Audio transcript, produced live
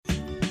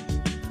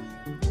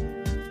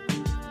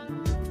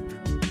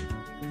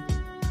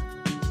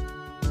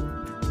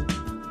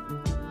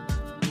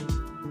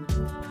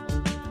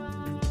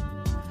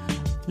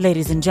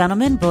Ladies and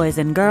gentlemen, boys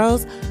and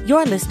girls,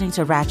 you're listening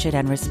to Ratchet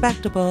and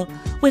Respectable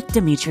with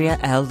Demetria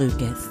L.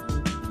 Lucas.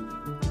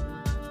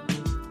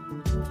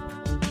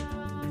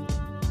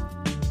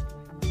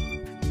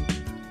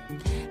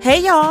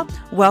 Hey y'all,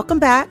 welcome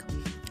back.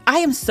 I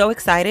am so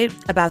excited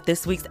about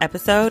this week's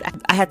episode.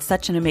 I had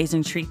such an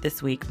amazing treat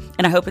this week,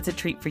 and I hope it's a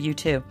treat for you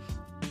too.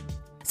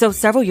 So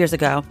several years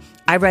ago,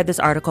 I read this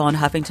article on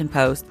Huffington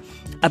Post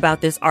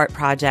about this art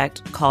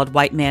project called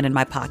White Man in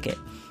My Pocket.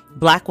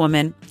 Black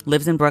woman,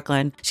 lives in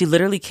Brooklyn. She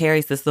literally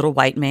carries this little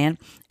white man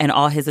and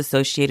all his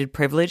associated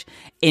privilege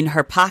in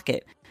her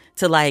pocket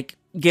to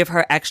give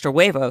her extra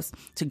huevos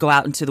to go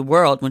out into the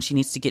world when she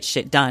needs to get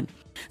shit done.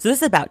 So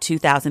this is about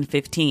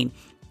 2015.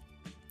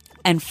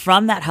 And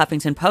from that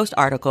Huffington Post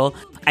article,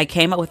 I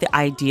came up with the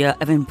idea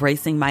of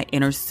embracing my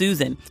inner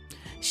Susan.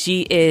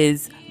 She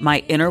is my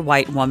inner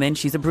white woman.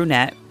 She's a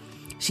brunette.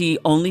 She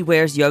only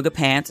wears yoga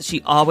pants.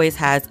 She always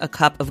has a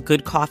cup of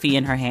good coffee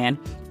in her hand.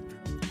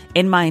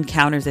 In my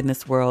encounters in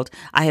this world,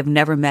 I have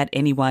never met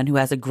anyone who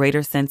has a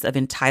greater sense of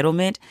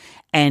entitlement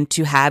and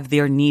to have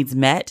their needs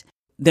met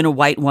than a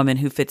white woman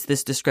who fits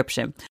this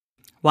description.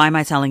 Why am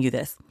I telling you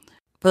this?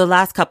 For the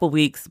last couple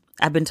weeks,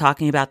 I've been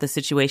talking about the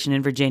situation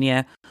in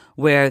Virginia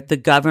where the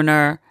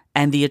governor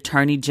and the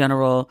attorney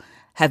general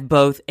have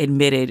both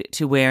admitted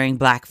to wearing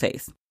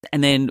blackface.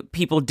 And then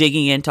people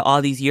digging into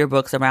all these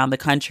yearbooks around the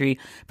country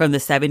from the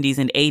 70s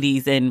and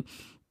 80s and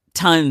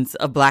tons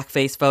of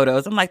blackface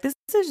photos. I'm like, this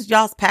is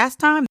y'all's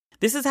pastime?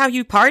 This is how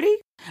you party?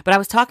 But I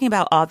was talking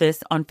about all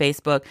this on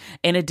Facebook.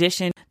 In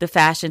addition, the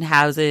fashion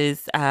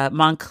houses,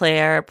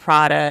 Montclair,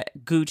 Prada,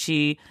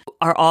 Gucci,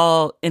 are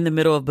all in the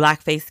middle of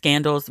blackface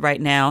scandals right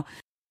now.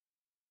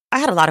 I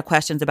had a lot of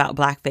questions about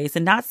blackface,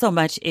 and not so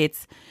much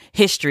its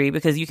history,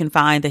 because you can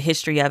find the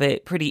history of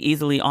it pretty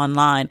easily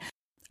online.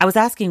 I was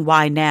asking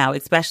why now,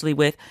 especially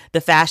with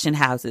the fashion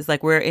houses.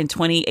 Like, we're in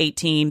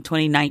 2018,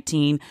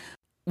 2019,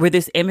 where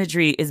this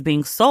imagery is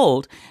being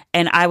sold.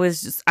 And I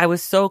was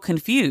so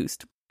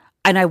confused.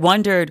 And I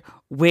wondered,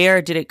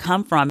 where did it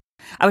come from?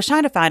 I was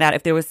trying to find out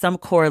if there was some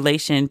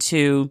correlation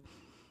to,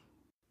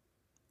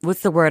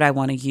 what's the word I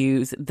want to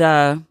use?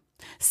 The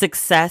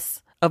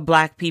success of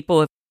Black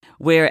people,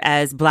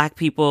 whereas Black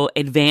people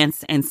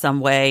advance in some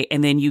way,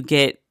 and then you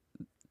get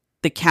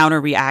the counter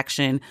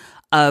reaction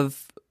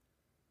of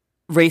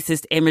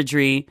racist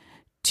imagery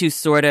to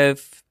sort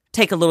of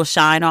take a little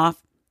shine off,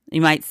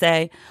 you might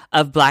say,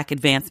 of Black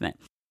advancement.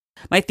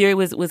 My theory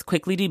was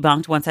quickly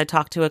debunked once I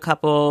talked to a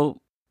couple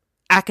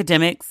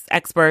academics,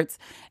 experts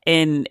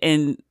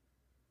in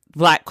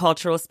Black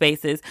cultural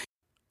spaces.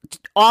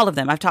 All of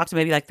them. I've talked to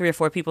maybe 3 or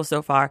 4 people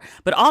so far,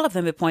 but all of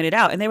them have pointed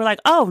out, and they were like,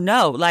 oh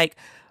no,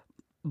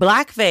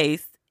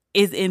 blackface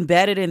is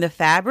embedded in the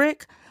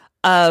fabric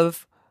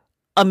of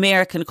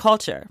American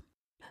culture.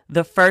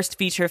 The first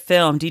feature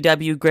film,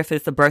 D.W.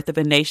 Griffith's The Birth of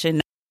a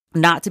Nation,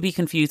 not to be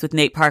confused with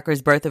Nate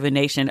Parker's Birth of a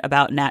Nation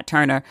about Nat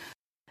Turner,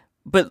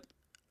 but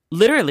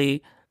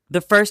literally the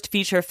first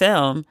feature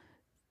film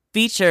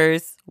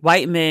features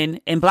white men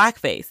in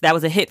blackface. That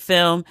was a hit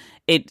film.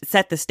 It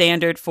set the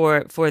standard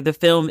for the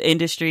film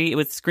industry. It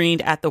was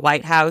screened at the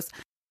White House.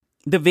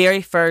 The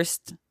very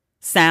first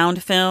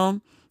sound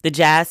film, The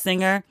Jazz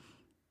Singer,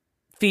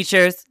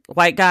 features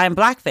white guy in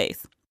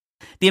blackface.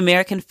 The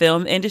American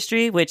film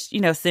industry, which,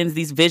 sends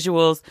these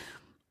visuals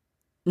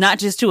not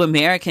just to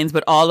Americans,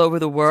 but all over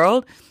the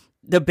world,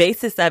 the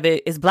basis of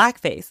it is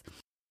blackface.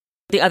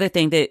 The other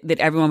thing that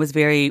everyone was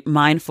very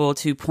mindful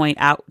to point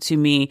out to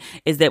me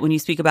is that when you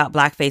speak about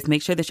blackface,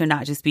 make sure that you're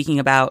not just speaking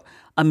about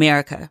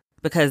America,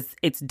 because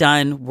it's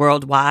done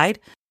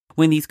worldwide.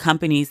 When these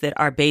companies that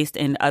are based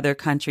in other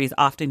countries,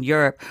 often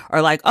Europe,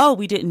 are like, oh,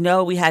 we didn't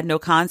know, we had no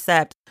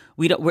concept.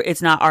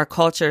 It's not our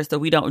culture, so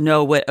we don't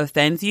know what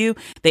offends you.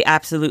 They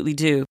absolutely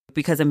do,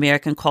 because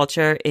American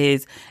culture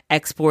is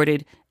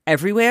exported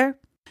everywhere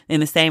in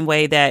the same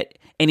way that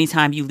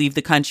anytime you leave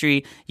the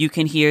country, you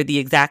can hear the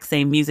exact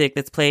same music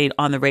that's played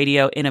on the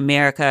radio in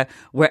America,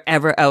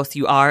 wherever else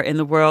you are in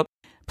the world.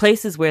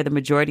 Places where the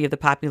majority of the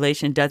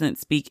population doesn't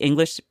speak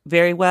English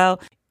very well,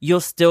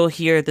 you'll still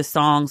hear the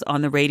songs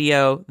on the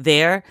radio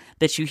there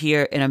that you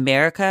hear in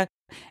America,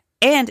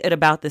 and at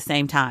about the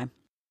same time.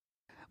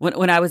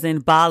 When I was in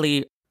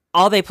Bali,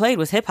 all they played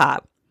was hip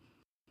hop.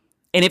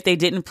 And if they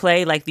didn't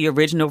play the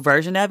original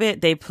version of it,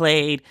 they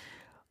played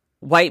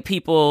white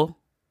people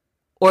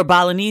or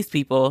Balinese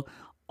people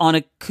on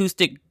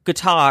acoustic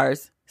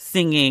guitars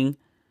singing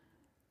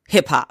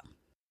hip hop.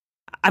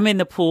 I'm in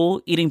the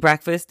pool eating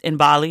breakfast in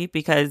Bali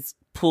because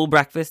pool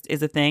breakfast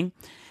is a thing.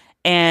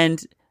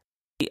 And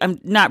I'm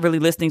not really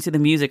listening to the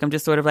music. I'm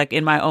just sort of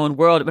in my own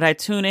world. But I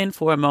tune in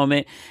for a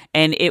moment,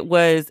 and it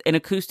was an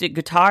acoustic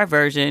guitar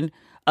version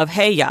of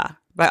Hey Ya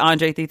by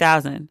Andre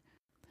 3000.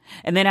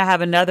 And then I have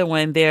another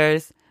one.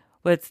 There's,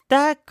 what's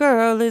that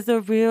girl is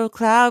a real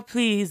cloud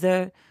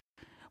pleaser.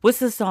 What's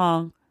the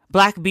song?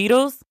 Black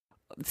Beatles?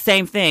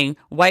 Same thing.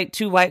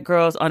 Two white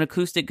girls on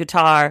acoustic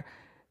guitar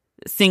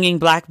singing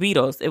Black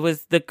Beatles. It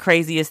was the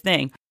craziest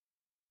thing.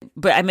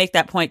 But I make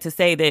that point to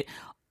say that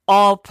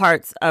all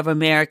parts of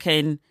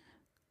American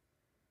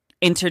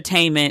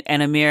entertainment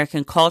and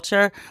American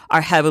culture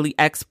are heavily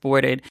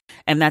exported.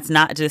 And that's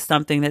not just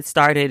something that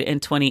started in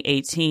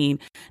 2018.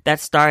 That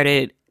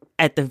started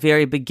at the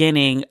very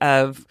beginning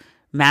of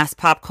mass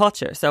pop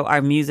culture. So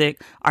our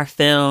music, our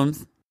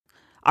films,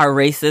 our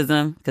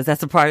racism, because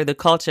that's a part of the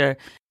culture,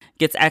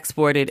 gets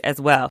exported as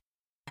well.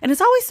 And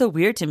it's always so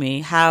weird to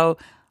me how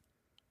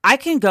I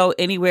can go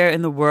anywhere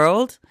in the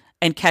world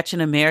and catch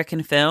an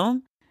American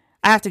film.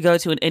 I have to go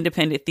to an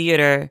independent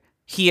theater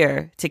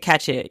here to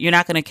catch it. You're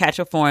not going to catch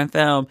a foreign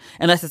film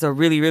unless it's a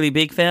really, really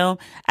big film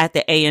at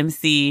the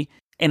AMC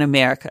in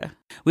America.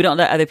 We don't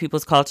let other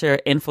people's culture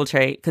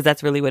infiltrate, because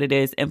that's really what it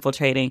is,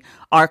 infiltrating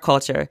our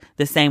culture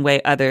the same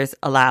way others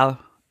allow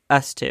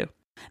us to.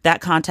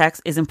 That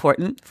context is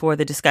important for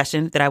the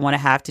discussion that I want to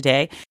have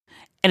today.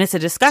 And it's a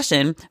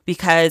discussion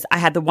because I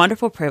had the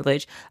wonderful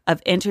privilege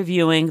of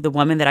interviewing the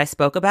woman that I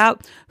spoke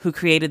about who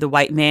created the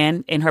white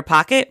man in her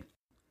pocket.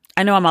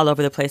 I know I'm all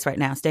over the place right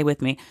now. Stay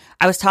with me.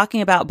 I was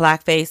talking about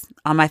blackface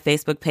on my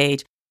Facebook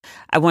page.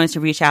 I wanted to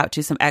reach out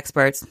to some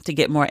experts to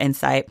get more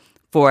insight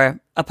for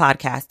a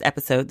podcast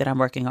episode that I'm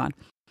working on.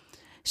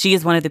 She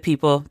is one of the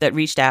people that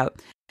reached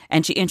out,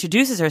 and she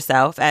introduces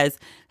herself as,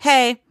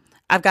 hey,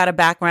 I've got a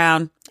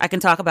background. I can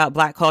talk about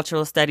Black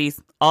cultural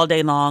studies all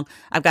day long.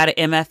 I've got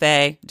an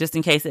MFA just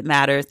in case it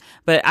matters,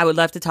 but I would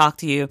love to talk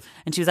to you.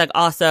 And she was like,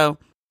 also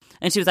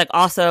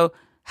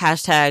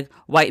hashtag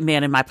white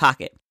man in my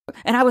pocket.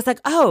 And I was like,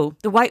 oh,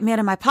 the white man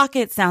in my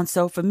pocket sounds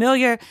so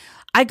familiar.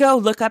 I go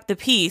look up the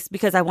piece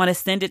because I want to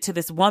send it to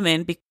this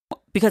woman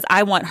because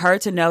I want her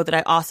to know that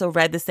I also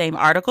read the same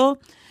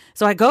article.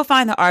 So I go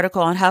find the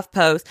article on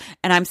HuffPost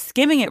and I'm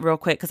skimming it real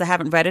quick because I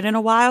haven't read it in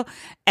a while.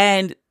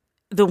 And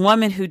the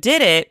woman who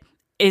did it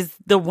is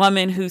the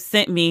woman who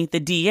sent me the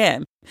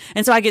DM.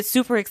 And so I get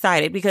super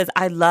excited because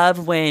I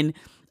love when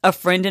a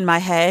friend in my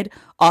head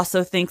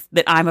also thinks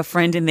that I'm a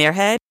friend in their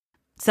head.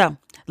 So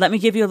let me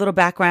give you a little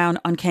background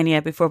on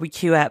Kenya before we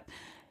queue up.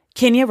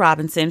 Kenya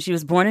Robinson, she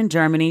was born in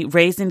Germany,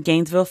 raised in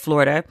Gainesville,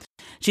 Florida.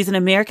 She's an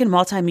American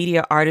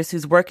multimedia artist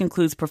whose work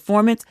includes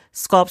performance,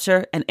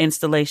 sculpture, and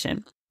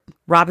installation.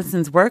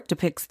 Robinson's work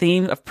depicts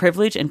themes of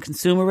privilege and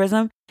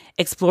consumerism,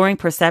 exploring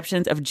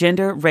perceptions of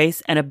gender,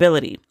 race, and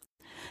ability.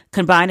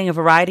 Combining a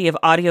variety of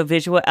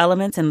audiovisual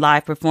elements and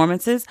live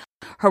performances,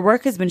 her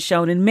work has been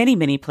shown in many,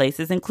 many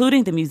places,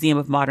 including the Museum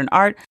of Modern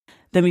Art,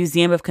 the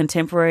Museum of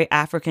Contemporary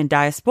African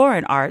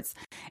Diasporan Arts,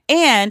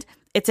 and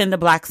it's in the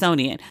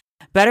Blacksonian.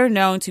 Better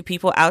known to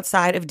people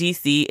outside of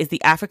DC is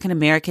the African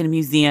American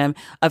Museum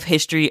of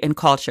History and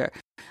Culture,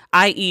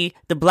 i.e.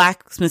 the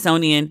Black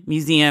Smithsonian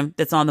Museum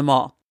that's on the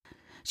mall.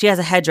 She has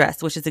a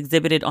headdress, which is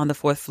exhibited on the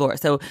 4th floor.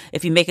 So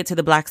if you make it to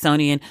the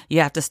Blacksonian,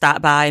 you have to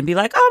stop by and be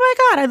like, oh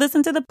my God, I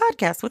listened to the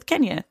podcast with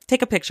Kenya.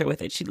 Take a picture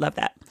with it. She'd love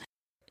that.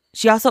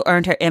 She also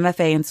earned her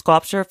MFA in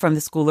sculpture from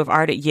the School of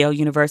Art at Yale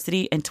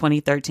University in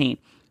 2013.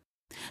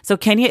 So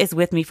Kenya is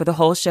with me for the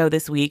whole show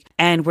this week,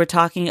 and we're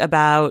talking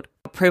about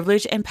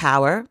privilege and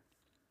power,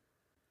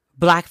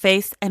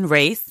 blackface and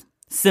race,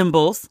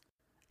 symbols,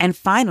 and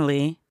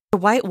finally, the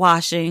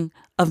whitewashing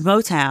of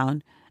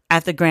Motown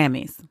at the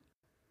Grammys.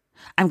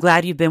 I'm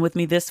glad you've been with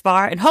me this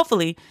far, and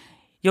hopefully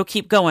you'll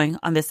keep going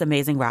on this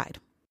amazing ride.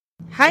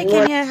 Hi,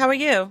 Kenya. How are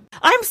you?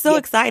 I'm so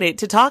excited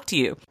to talk to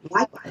you.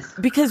 Likewise.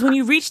 Because when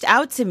you reached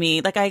out to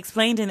me, like I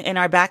explained in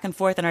our back and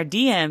forth in our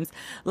DMs,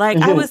 like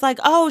I was like,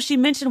 oh, she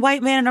mentioned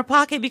white man in her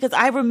pocket because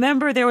I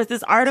remember there was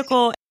this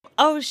article.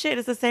 Oh, shit,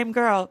 it's the same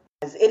girl.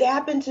 It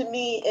happened to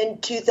me in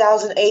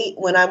 2008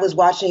 when I was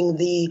watching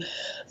the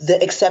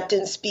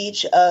acceptance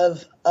speech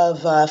of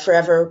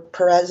forever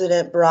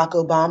President Barack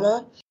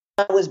Obama.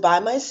 I was by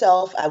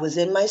myself. I was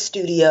in my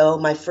studio,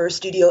 my first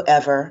studio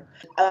ever.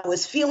 I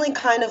was feeling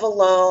kind of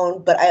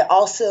alone, but I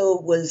also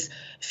was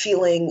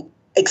feeling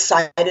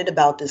excited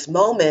about this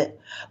moment.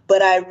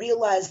 But I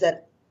realized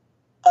that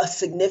a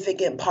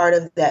significant part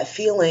of that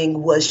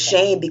feeling was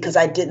shame because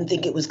I didn't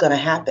think it was going to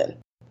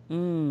happen.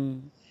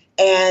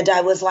 And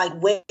I was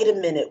like, wait a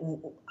minute,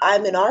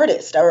 I'm an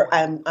artist, or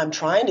I'm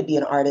trying to be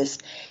an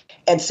artist.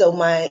 And so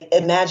my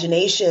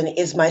imagination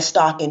is my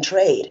stock in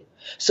trade.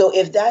 So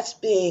if that's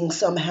being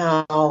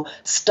somehow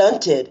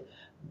stunted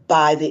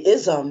by the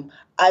ism,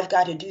 I've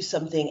got to do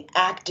something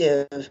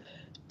active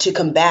to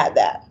combat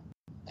that.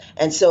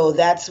 And so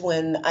that's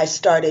when I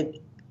started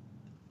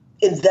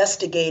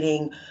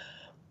investigating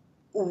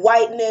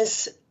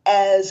whiteness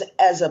as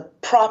a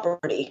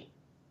property,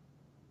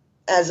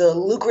 as a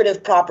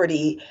lucrative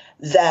property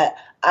that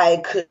I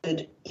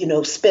could,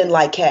 spend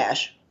like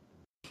cash.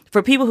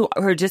 For people who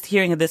are just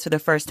hearing of this for the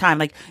first time,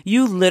 like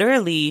you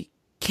literally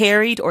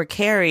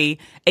carry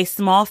a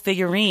small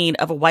figurine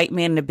of a white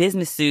man in a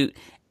business suit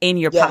in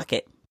your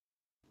pocket.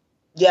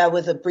 Yeah,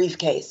 with a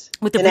briefcase.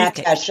 With a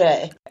briefcase.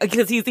 Attaché.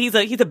 Because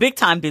he's a big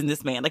time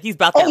businessman. Like he's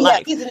about that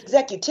life. He's an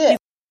executive.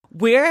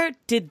 Where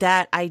did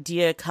that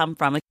idea come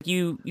from? Like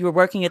you were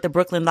working at the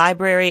Brooklyn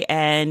Library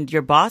and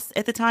your boss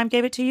at the time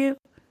gave it to you?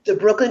 The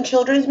Brooklyn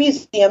Children's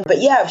Museum. But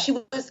yeah, she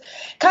was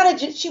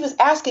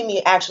asking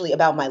me actually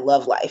about my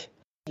love life.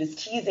 She was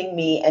teasing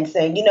me and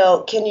saying, you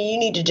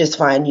need to just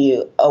find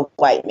you a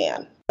white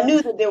man.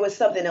 knew that there was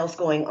something else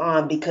going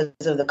on because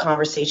of the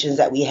conversations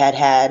that we had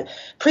had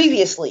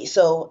previously.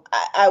 So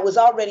I was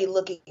already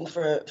looking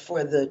for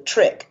the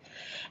trick.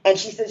 And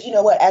she says, you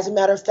know what, as a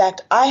matter of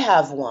fact, I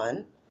have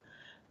one.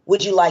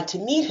 Would you like to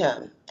meet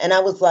him? And I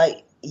was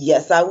like,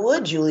 yes, I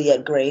would,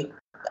 Juliet Gray.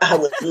 I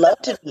would love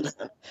to meet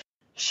him.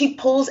 She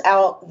pulls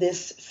out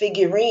this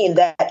figurine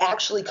that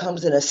actually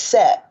comes in a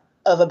set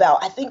of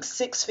about, I think,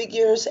 6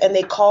 figures, and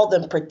they call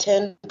them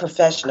pretend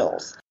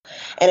professionals.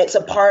 And it's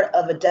a part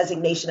of a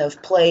designation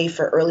of play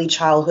for early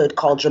childhood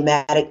called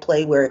dramatic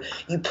play, where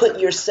you put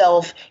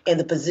yourself in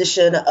the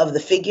position of the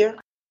figure.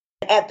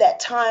 At that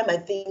time, I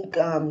think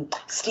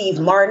Steve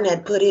Martin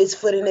had put his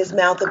foot in his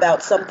mouth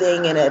about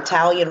something in an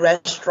Italian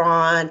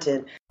restaurant.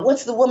 And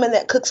what's the woman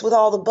that cooks with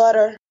all the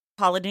butter?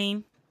 Paula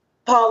Deen.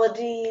 Paula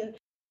Deen.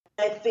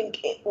 I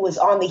think it was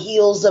on the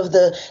heels of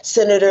the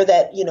senator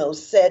that,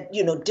 said,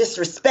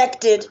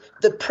 disrespected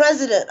the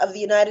president of the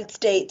United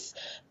States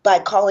by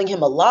calling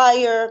him a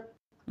liar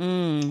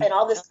and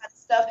all this kind of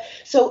stuff.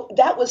 So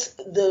that was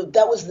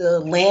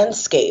the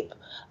landscape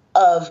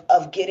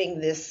of getting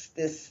this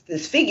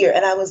figure.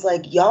 And I was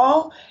like,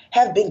 y'all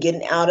have been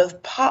getting out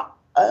of pop.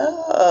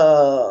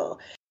 Oh.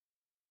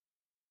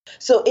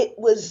 So it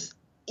was,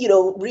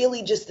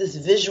 really just this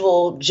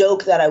visual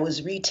joke that I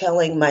was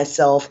retelling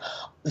myself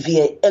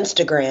via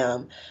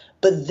Instagram,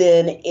 but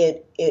then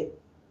it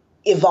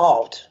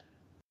evolved.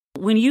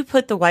 When you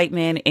put the white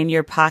man in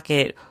your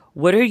pocket,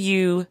 what are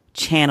you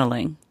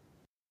channeling?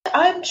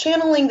 I'm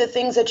channeling the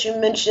things that you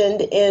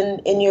mentioned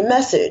in your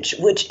message,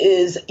 which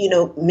is,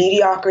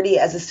 mediocrity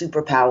as a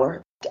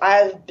superpower.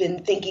 I've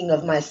been thinking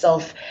of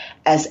myself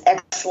as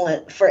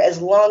excellent for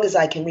as long as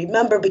I can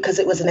remember because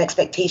it was an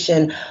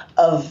expectation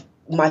of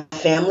my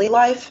family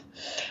life.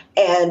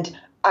 And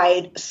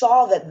I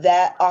saw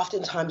that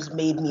oftentimes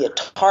made me a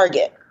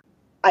target.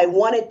 I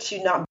wanted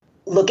to not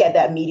look at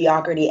that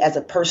mediocrity as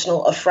a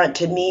personal affront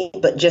to me,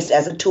 but just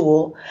as a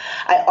tool.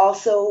 I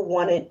also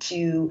wanted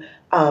to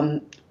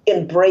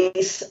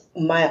embrace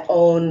my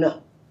own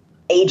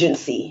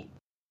agency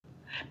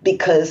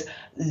because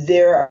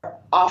there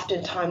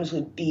oftentimes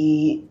would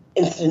be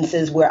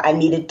instances where I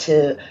needed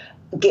to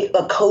get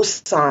a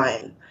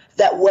cosign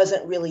that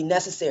wasn't really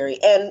necessary.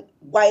 And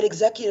white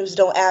executives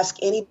don't ask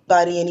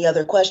anybody any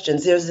other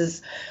questions. There's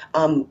this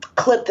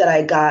clip that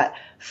I got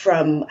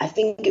from, I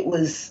think it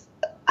was,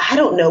 I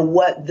don't know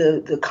what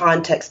the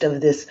context of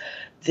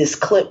this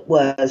clip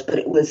was, but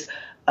it was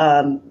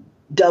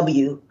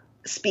W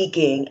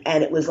speaking.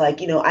 And it was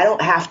like, I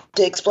don't have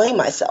to explain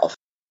myself.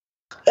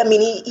 I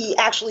mean, he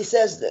actually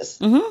says this,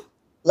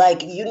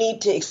 like, you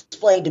need to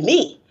explain to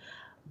me,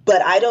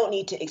 but I don't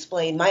need to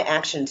explain my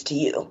actions to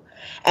you.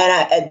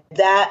 And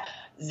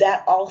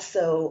that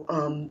also,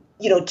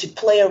 to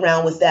play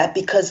around with that,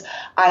 because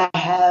I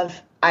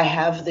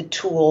have the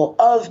tool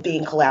of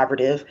being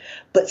collaborative,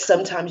 but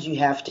sometimes you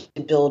have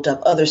to build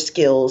up other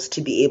skills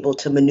to be able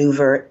to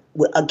maneuver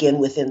again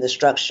within the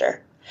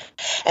structure.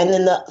 And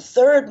then the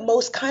third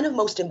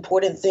most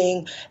important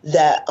thing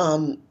that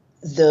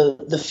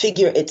the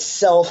figure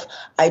itself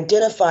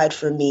identified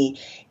for me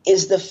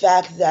is the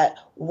fact that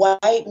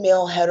white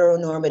male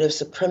heteronormative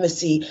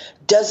supremacy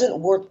doesn't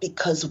work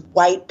because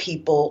white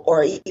people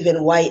or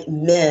even white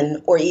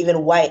men or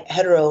even white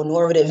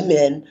heteronormative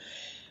men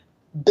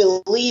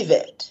believe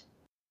it.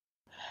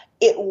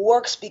 It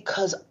works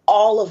because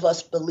all of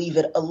us believe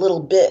it a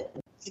little bit.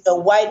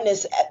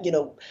 Whiteness,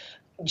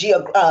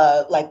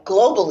 like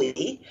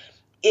globally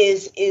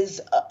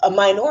is a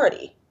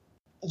minority.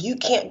 You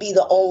can't be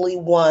the only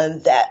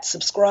one that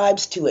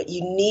subscribes to it.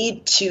 You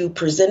need to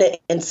present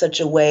it in such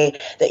a way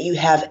that you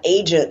have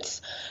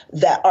agents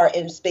that are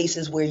in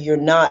spaces where you're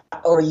not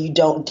or you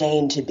don't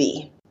deign to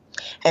be.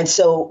 And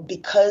so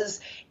because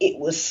it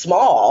was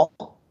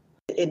small,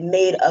 it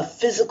made a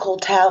physical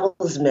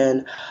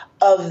talisman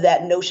of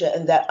that notion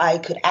and that I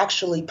could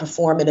actually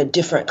perform in a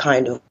different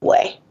kind of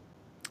way.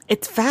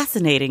 It's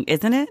fascinating,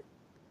 isn't it?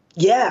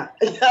 Yeah.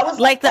 I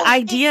was like the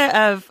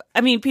idea of,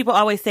 people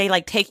always say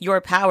like, take your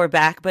power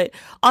back, but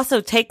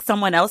also take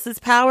someone else's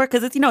power.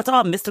 Cause it's, it's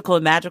all mystical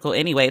and magical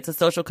anyway. It's a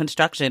social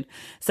construction.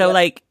 So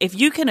like, if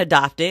you can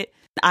adopt it,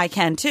 I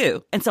can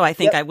too. And so I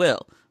think I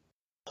will.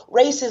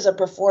 Race is a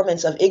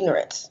performance of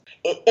ignorance.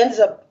 It ends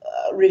up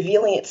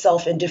revealing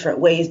itself in different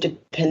ways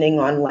depending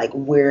on like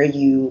where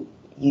you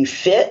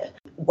fit.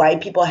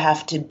 White people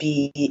have to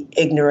be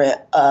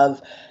ignorant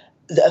of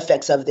the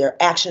effects of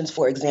their actions,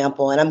 for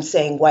example. And I'm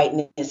saying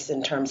whiteness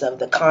in terms of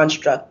the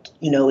construct,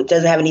 it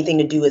doesn't have anything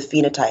to do with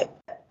phenotype.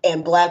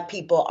 And Black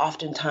people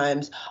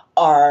oftentimes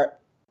are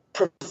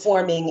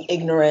performing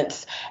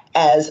ignorance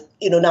as,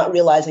 not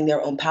realizing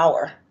their own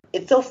power.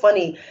 It's so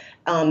funny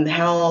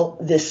how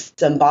this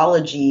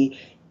symbology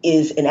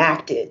is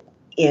enacted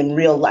in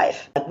real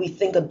life. Like we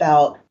think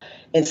about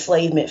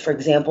enslavement, for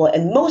example,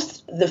 and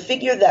the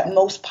figure that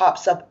most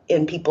pops up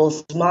in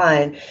people's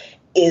mind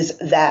is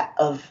that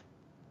of,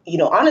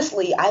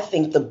 honestly, I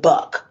think the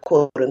buck,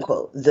 quote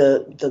unquote,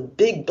 the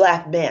big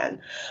Black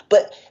man.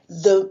 But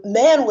the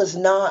man was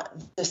not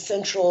the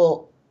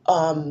central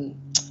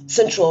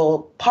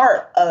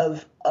part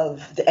of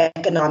of the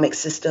economic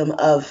system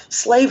of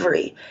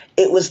slavery.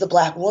 It was the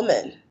Black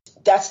woman.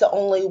 That's the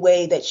only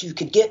way that you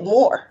could get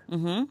more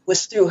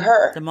was through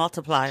her. The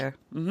multiplier.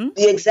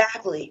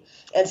 Exactly.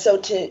 And so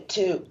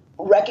to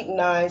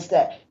recognize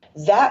that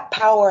that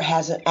power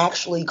hasn't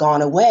actually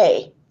gone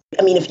away.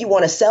 I mean, if you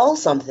want to sell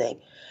something,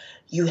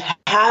 you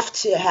have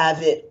to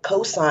have it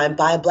co-signed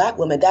by a Black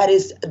woman. That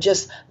is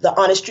just the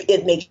honest truth.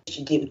 It makes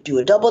you do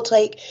a double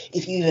take.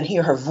 If you even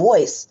hear her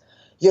voice,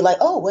 you're like,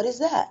 oh, what is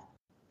that?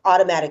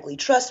 Automatically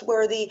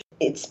trustworthy.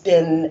 It's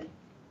been,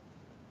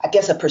 I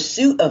guess, a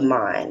pursuit of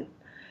mine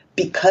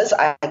because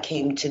I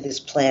came to this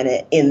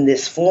planet in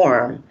this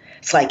form.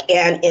 It's like,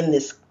 and in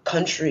this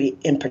country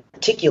in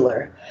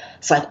particular,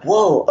 it's like,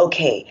 whoa,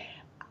 okay,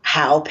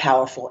 how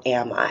powerful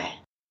am I?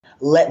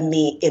 Let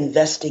me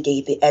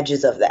investigate the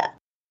edges of that.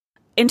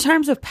 In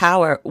terms of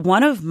power,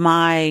 one of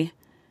my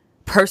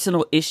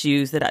personal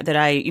issues that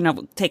I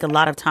take a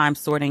lot of time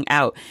sorting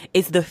out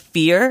is the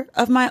fear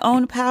of my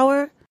own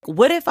power.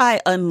 What if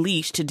I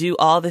unleash to do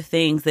all the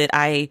things that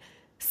I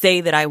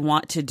say that I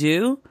want to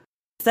do?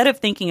 Instead of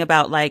thinking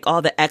about like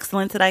all the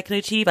excellence that I can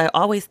achieve, I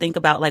always think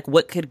about like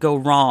what could go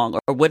wrong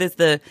or what is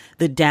the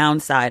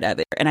downside of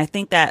it. And I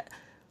think that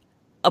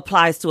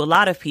applies to a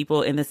lot of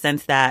people in the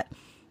sense that,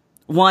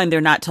 one,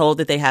 they're not told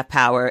that they have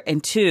power.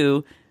 And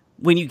two,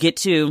 when you get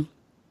to,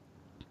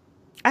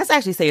 I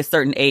actually say a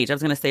certain age, I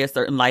was going to say a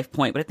certain life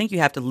point, but I think you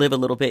have to live a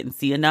little bit and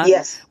see enough.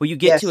 Yes. Where you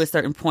get to a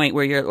certain point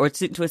where you're, or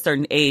to a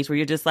certain age where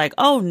you're just like,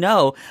 oh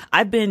no,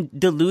 I've been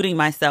deluding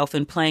myself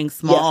and playing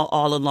small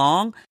all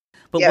along.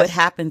 But what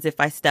happens if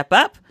I step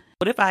up?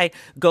 What if I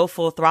go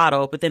full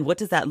throttle? But then what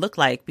does that look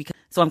like?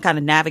 So I'm kind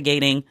of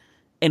navigating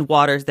in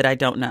waters that I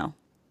don't know.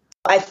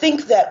 I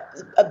think that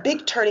a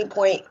big turning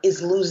point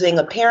is losing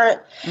a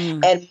parent.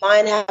 And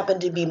mine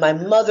happened to be my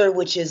mother,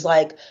 which is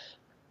like,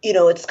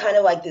 it's kind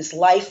of like this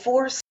life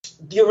force.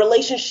 Your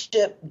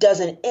relationship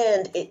doesn't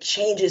end. It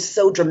changes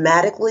so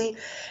dramatically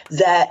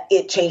that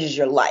it changes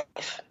your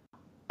life.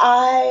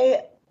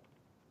 I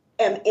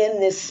am in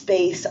this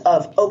space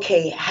of,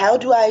 okay, how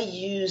do I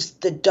use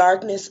the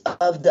darkness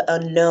of the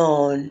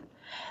unknown,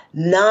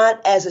 not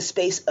as a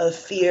space of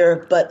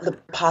fear, but the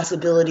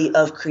possibility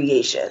of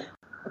creation?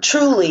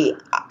 Truly,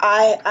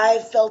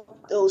 I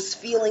felt those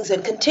feelings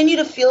and continue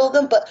to feel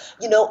them, but,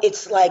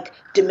 it's like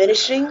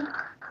diminishing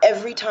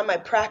every time I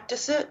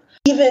practice it.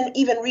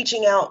 Even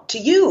reaching out to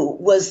you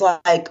was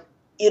like,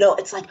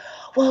 it's like,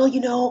 well,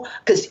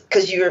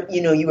 because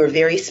you were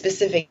very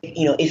specific,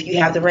 if you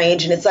have the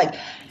range, and it's like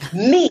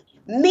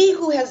me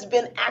who has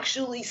been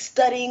actually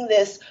studying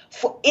this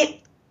for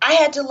it. I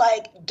had to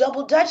like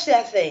double dutch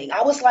that thing.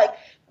 I was like,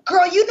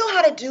 girl, you know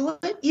how to do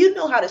it. You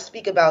know how to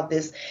speak about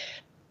this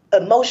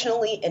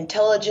emotionally,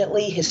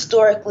 intelligently,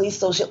 historically,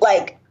 social,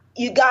 like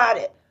you got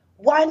it.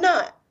 Why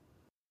not?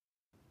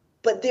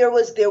 But there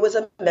was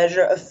a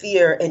measure of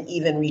fear in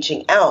even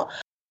reaching out.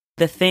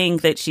 The thing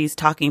that she's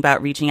talking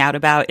about reaching out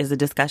about is a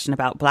discussion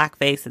about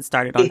blackface that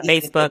started on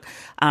Facebook.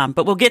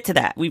 But we'll get to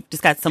that. We've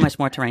just got so much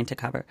more terrain to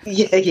cover.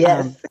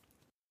 Yes.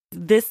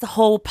 This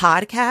whole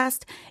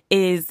podcast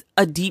is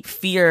a deep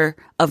fear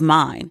of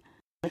mine.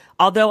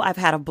 Although I've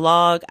had a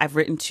blog, I've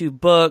written 2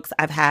 books,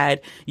 I've had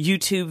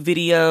YouTube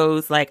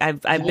videos, like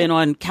I've been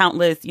on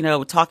countless,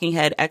 talking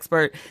head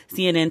expert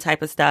CNN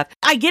type of stuff.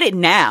 I get it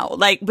now,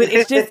 but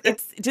it's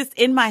just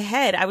in my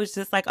head. I was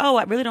just like, oh,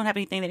 I really don't have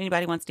anything that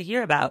anybody wants to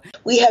hear about.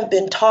 We have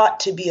been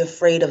taught to be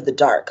afraid of the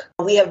dark.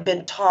 We have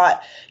been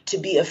taught to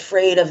be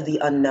afraid of the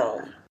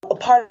unknown. A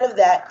part of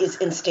that is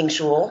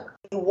instinctual.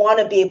 We want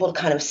to be able to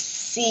kind of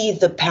see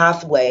the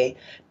pathway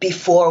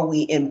before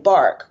we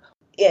embark.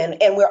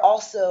 And we're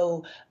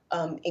also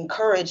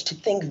encouraged to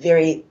think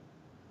very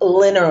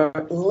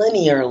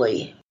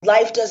linearly.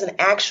 Life doesn't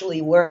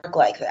actually work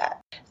like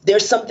that.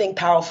 There's something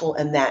powerful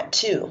in that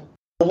too.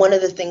 One of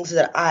the things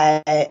that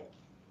I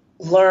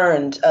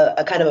learned,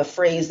 a kind of a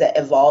phrase that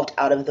evolved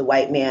out of the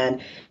White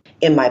Man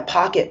in My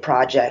Pocket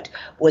project,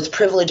 was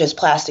privilege as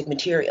plastic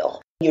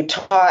material. You're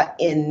taught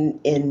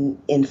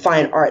in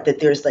fine art that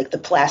there's like the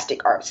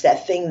plastic arts,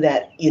 that thing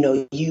that,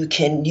 you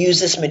can use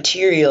this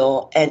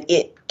material and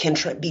it can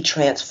be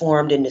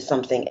transformed into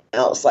something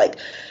else, like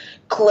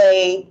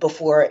clay.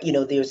 Before,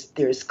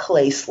 there's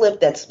clay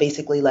slip that's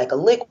basically like a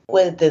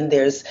liquid. Then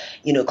there's,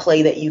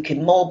 clay that you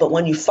can mold. But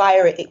when you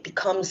fire it, it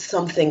becomes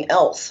something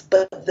else.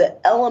 But the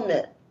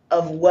element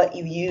of what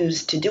you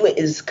use to do it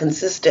is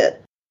consistent.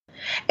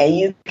 And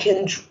you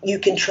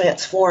can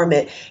transform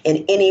it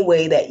in any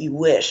way that you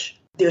wish.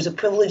 There's a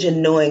privilege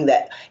in knowing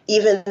that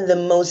even the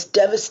most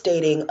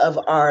devastating of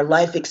our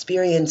life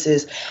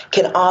experiences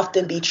can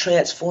often be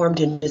transformed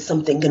into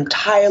something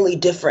entirely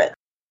different.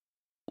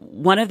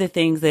 One of the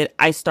things that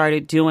I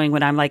started doing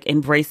when I'm like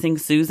embracing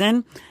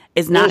Susan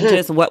is not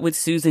just what would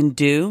Susan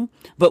do,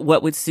 but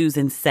what would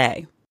Susan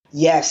say?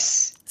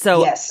 Yes.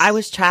 So I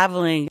was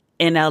traveling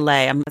in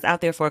LA. I was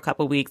out there for a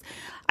couple of weeks.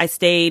 I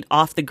stayed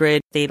off the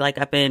grid, stayed like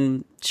up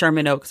in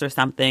Sherman Oaks or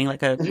something,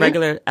 like a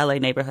regular LA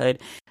neighborhood.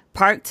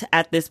 Parked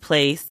at this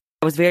place.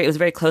 It was a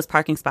very close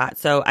parking spot.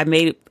 So I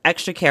made it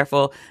extra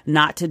careful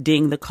not to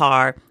ding the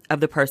car of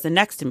the person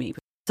next to me.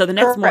 So the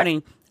next Correct.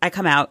 morning I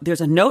come out, there's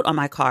a note on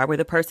my car where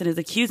the person is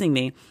accusing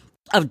me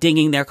of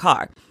dinging their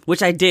car,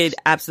 which I did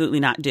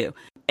absolutely not do.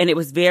 And it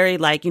was very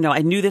like, I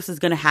knew this was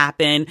going to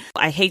happen.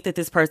 I hate that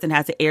this person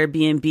has an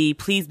Airbnb.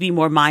 Please be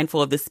more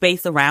mindful of the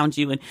space around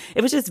you. And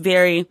it was just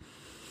very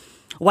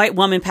white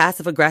woman,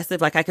 passive aggressive.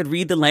 Like I could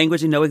read the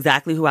language and know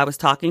exactly who I was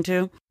talking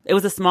to. It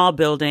was a small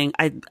building.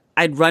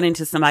 I'd run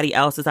into somebody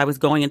else as I was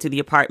going into the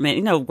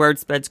apartment. Word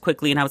spreads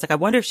quickly. And I was like, I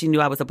wonder if she knew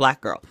I was a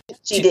Black girl.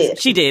 She did.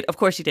 She did. Of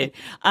course she did.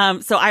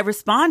 So I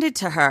responded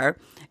to her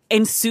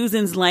in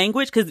Susan's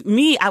language, because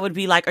I would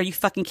be like, are you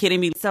fucking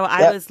kidding me? So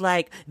I was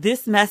like,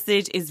 this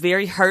message is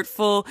very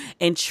hurtful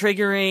and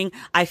triggering.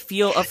 I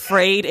feel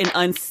afraid and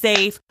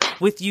unsafe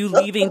with you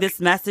leaving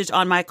this message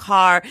on my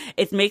car.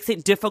 It makes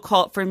it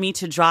difficult for me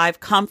to drive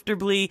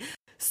comfortably.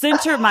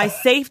 Center my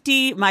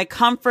safety, my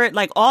comfort,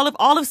 like all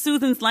of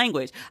Susan's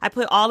language. I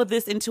put all of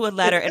this into a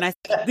letter, and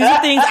these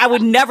are things I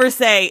would never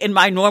say in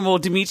my normal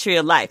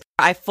Demetria life.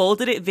 I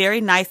folded it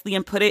very nicely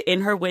and put it in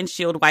her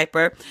windshield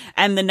wiper.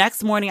 And the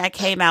next morning I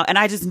came out and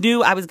I just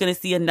knew I was going to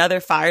see another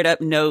fired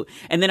up note.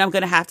 And then I'm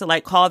going to have to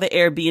like call the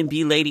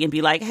Airbnb lady and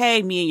be like,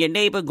 hey, me and your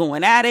neighbor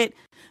going at it.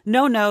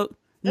 No note.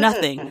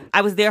 Nothing.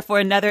 I was there for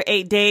another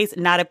 8 days,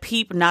 not a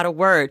peep, not a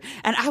word.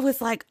 And I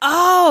was like,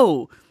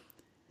 oh,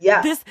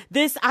 yeah,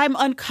 this, I'm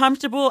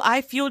uncomfortable.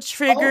 I feel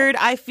triggered.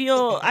 I'm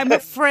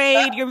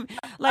afraid.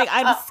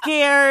 I'm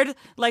scared.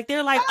 Like,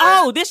 they're like,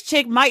 oh, this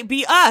chick might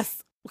be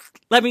us.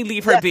 Let me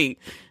leave her be.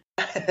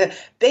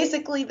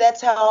 Basically,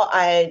 that's how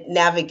I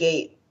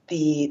navigate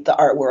the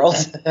art world.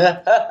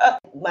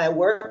 My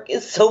work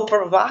is so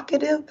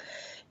provocative.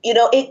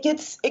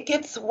 It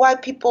gets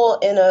white people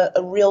in a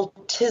real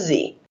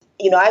tizzy.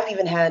 I've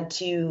even had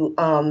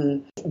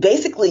to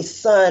basically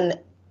son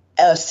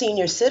a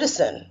senior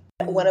citizen.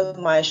 One of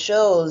my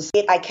shows,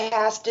 I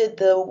casted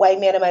the white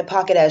man in my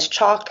pocket as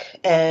chalk,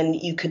 and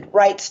you could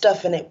write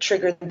stuff and it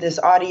triggered this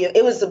audio.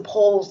 It was the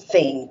whole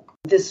thing.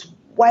 This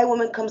white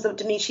woman comes up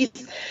to me.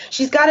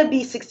 She's got to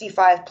be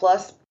 65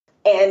 plus,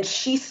 and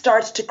she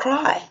starts to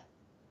cry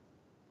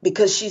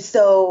because she's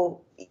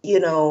so,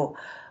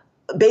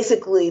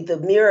 basically the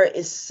mirror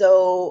is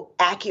so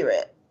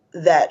accurate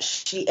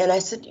that and I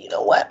said, you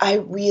know what, I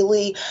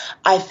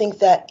think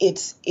that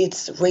it's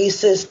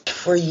racist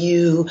for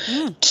you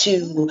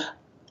to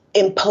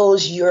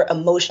impose your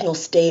emotional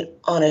state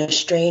on a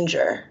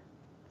stranger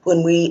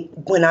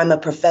when I'm a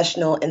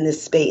professional in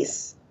this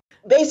space.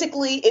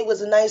 Basically, it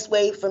was a nice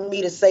way for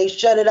me to say,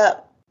 shut it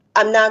up.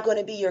 I'm not going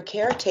to be your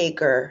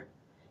caretaker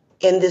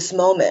in this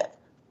moment.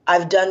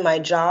 I've done my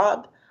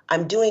job.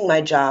 I'm doing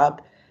my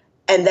job.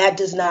 And that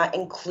does not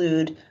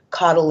include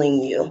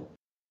coddling you.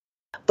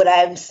 But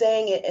I'm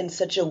saying it in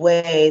such a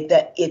way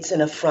that it's an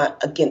affront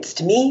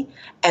against me.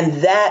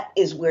 And that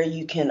is where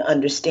you can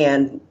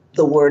understand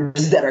the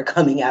words that are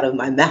coming out of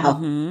my mouth.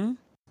 Mm-hmm.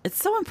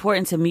 It's so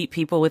important to meet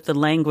people with the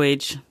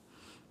language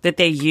that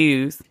they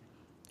use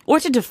or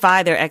to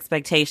defy their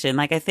expectation.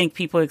 Like, I think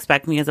people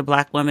expect me as a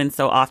Black woman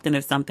so often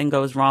if something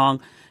goes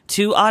wrong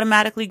to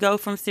automatically go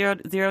from zero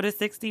to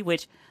 60,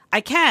 which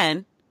I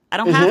can. I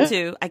don't have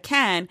to. I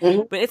can.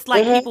 But it's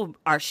like people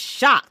are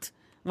shocked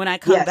when I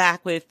come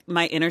back with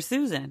my inner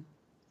Susan.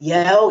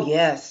 Yeah. Oh,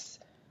 yes.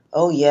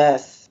 Oh,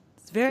 yes.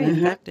 It's very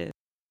effective.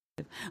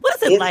 What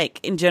is it like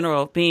in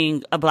general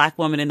being a Black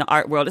woman in the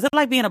art world? Is it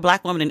like being a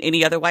Black woman in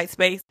any other white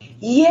space?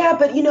 Yeah,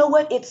 but you know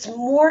what? It's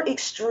more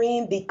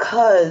extreme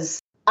because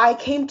I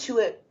came to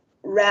it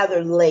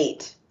rather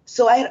late.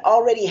 So I had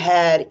already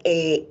had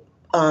a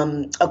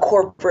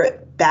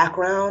corporate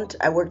background.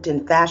 I worked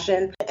in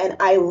fashion, and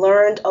I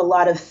learned a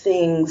lot of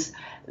things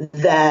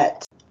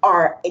that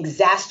are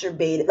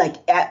exacerbated,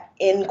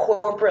 in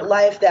corporate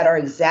life, that are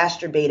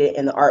exacerbated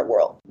in the art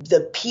world.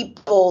 The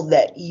people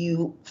that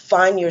you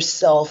find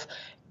yourself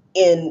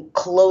in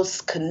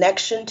close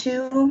connection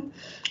to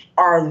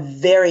are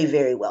very,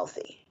 very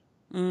wealthy.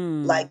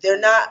 Like, they're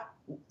not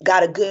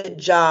got a good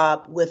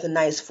job with a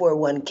nice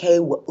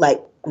 401k,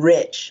 like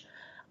rich.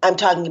 I'm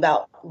talking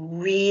about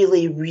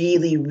really,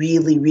 really,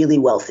 really, really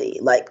wealthy.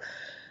 Like,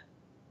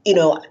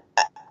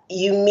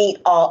 you meet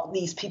all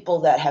these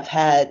people that have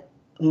had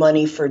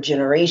money for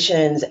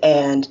generations,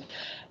 and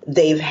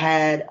they've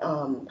had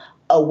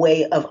a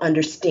way of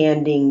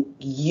understanding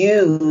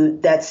you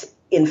that's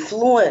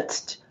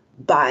influenced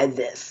by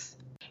this.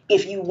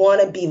 If you want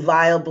to be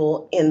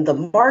viable in the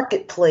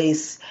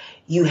marketplace,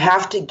 you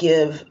have to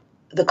give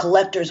the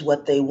collectors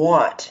what they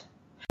want.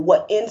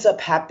 What ends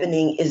up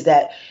happening is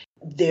that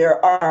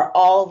there are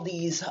all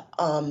these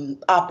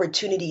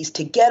opportunities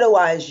to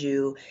ghettoize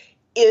you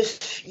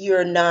if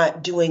you're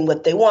not doing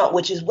what they want,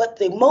 which is what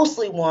they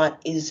mostly want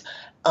is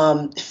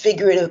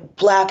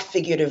Black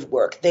figurative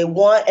work. They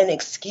want an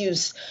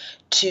excuse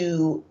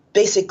to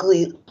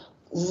basically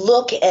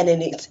look and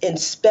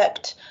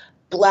inspect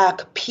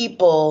Black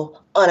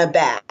people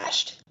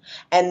unabashed.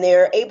 And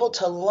they're able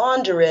to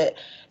launder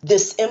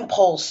this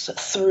impulse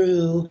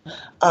through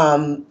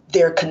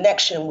their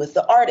connection with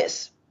the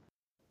artist.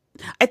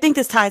 I think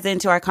this ties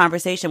into our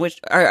conversation,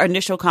 our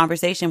initial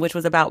conversation, which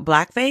was about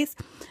blackface,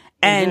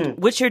 and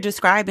what you're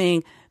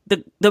describing.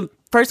 The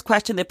first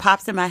question that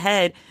pops in my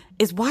head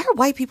is, why are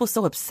white people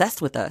so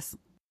obsessed with us?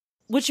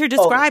 What you're Oh,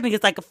 describing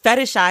is like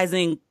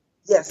fetishizing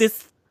yes,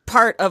 this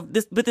part of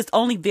this, but this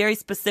only very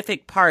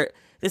specific part,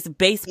 this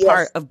base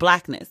part yes. of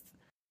Blackness.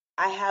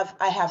 I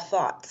have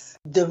thoughts.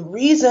 The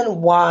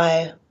reason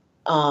why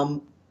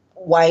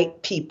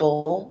white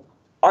people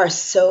are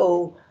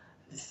so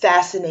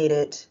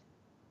fascinated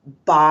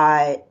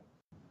by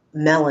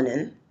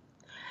melanin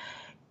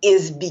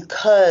is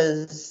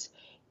because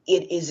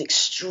it is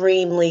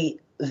extremely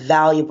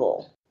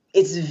valuable.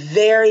 It's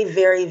very,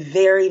 very,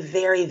 very,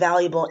 very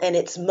valuable, and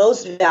it's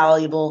most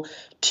valuable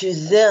to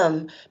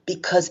them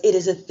because it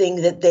is a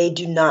thing that they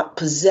do not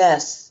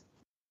possess.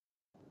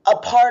 A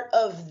part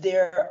of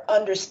their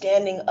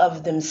understanding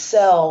of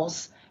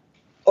themselves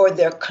or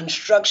their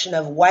construction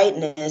of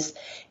whiteness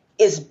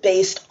is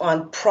based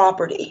on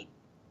property.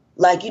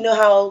 Like, you know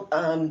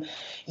how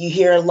you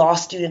hear law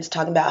students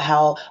talking about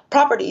how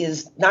property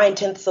is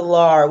 9/10 of the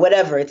law or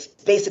whatever. It's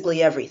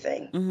basically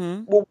everything.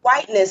 Mm-hmm. Well,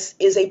 whiteness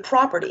is a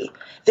property.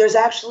 There's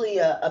actually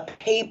a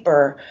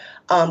paper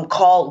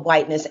called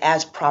Whiteness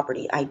as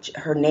Property.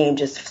 Her name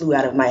just flew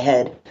out of my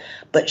head,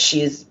 but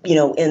she is,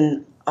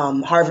 in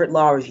Harvard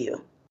Law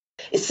Review.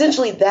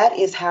 Essentially, that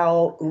is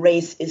how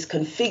race is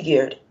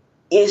configured,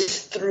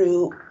 is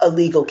through a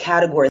legal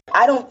category.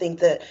 I don't think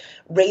that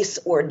race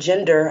or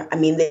gender, I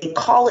mean, they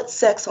call it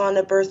sex on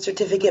a birth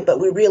certificate, but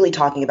we're really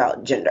talking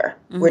about gender.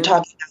 Mm-hmm. We're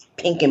talking about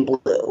pink and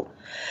blue.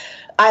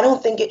 I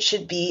don't think it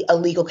should be a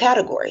legal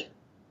category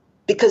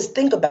because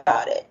think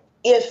about it.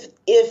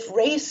 If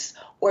race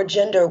or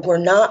gender were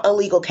not a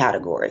legal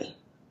category,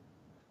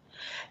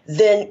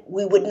 then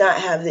we would not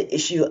have the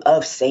issue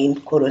of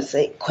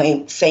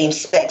same-sex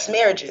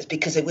marriages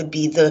because it would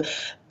be the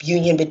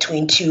union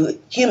between two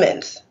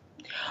humans.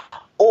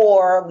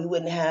 Or we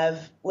wouldn't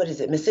have, what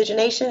is it,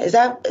 miscegenation?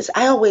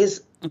 I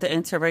always... The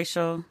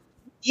interracial.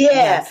 Yeah,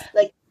 Yes.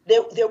 like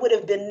there would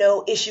have been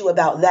no issue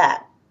about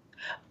that.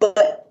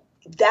 But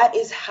that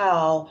is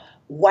how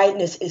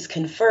whiteness is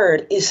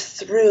conferred, is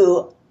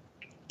through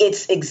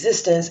its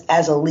existence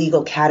as a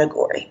legal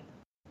category.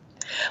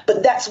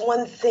 But that's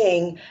one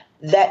thing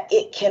that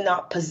it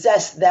cannot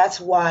possess. That's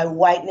why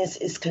whiteness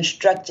is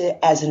constructed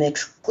as an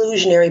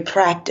exclusionary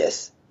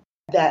practice.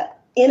 That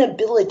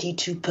inability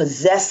to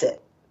possess it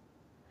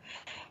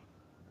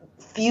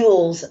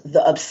fuels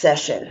the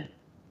obsession.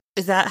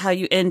 Is that how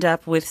you end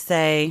up with,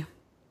 say,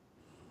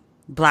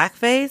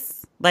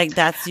 blackface? Like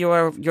that's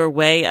your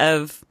way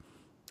of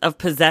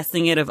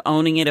possessing it, of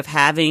owning it, of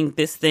having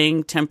this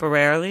thing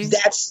temporarily?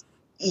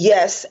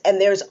 Yes,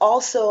 and there's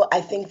also, I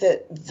think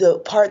that the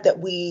part that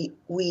we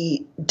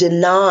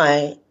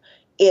deny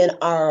in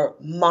our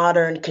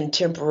modern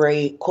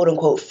contemporary quote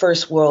unquote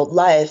first world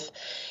life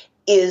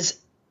is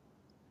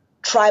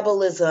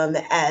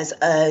tribalism as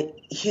a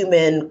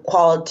human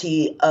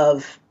quality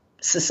of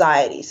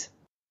societies.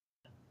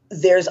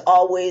 There's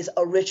always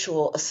a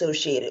ritual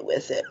associated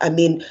with it. I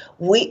mean,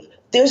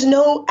 there's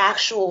no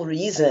actual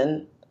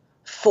reason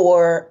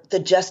for the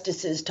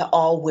justices to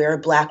all wear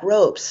black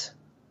robes,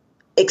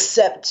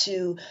 except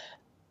to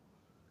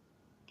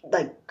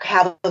like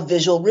have a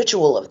visual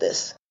ritual of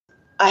this.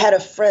 I had a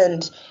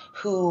friend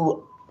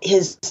who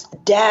his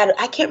dad,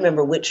 I can't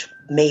remember which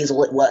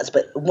Maisel it was,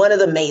 but one of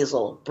the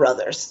Maisel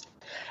brothers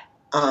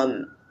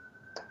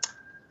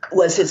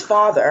was his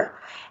father.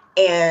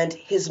 And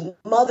his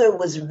mother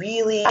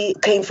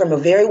came from a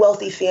very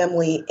wealthy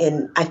family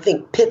in, I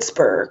think,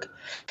 Pittsburgh.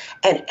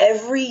 And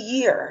every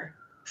year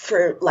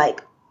for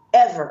like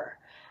ever,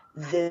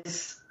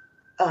 this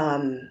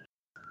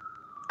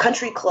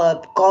country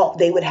club golf,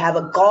 they would have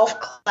a golf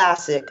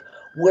classic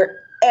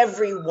where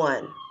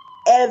everyone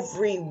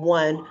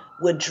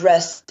would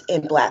dress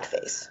in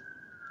blackface.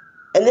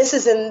 And this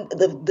is in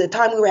the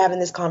time we were having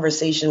this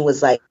conversation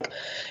was like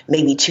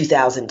maybe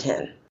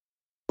 2010.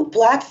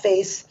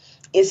 Blackface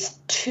is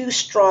too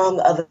strong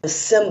of a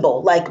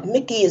symbol. Like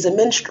Mickey is a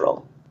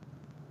minstrel.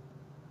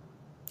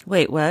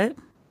 Wait, what?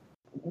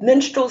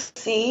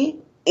 Minstrelsy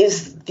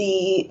is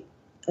the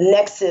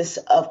nexus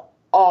of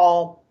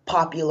all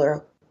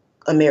popular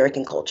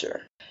American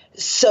culture.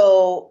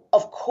 So,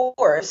 of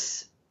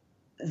course,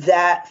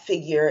 that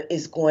figure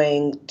is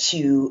going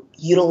to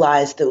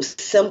utilize those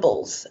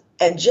symbols.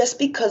 And just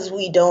because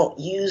we don't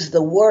use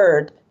the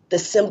word, the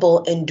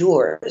symbol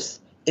endures.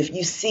 If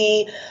you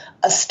see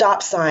a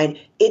stop sign,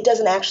 it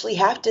doesn't actually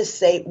have to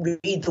say,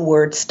 read the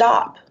word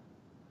stop.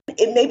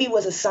 It maybe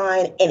was a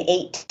sign in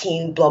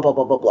 18, blah, blah,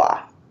 blah, blah,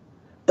 blah.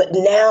 But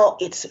now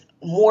it's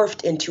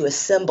morphed into a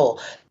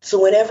symbol.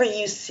 So whenever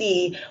you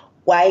see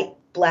white,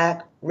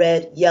 black,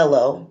 red,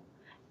 yellow,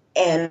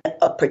 and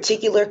a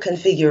particular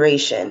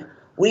configuration,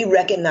 we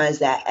recognize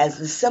that as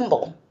the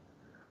symbol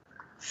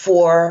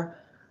for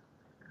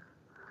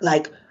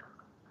like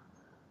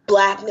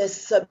blackness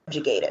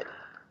subjugated.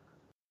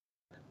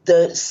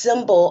 The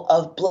symbol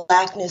of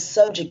blackness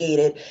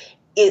subjugated,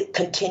 it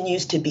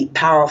continues to be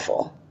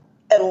powerful.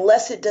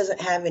 Unless it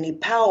doesn't have any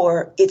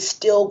power, it's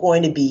still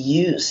going to be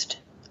used.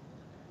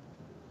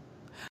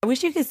 I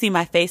wish you could see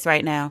my face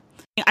right now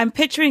I'm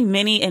picturing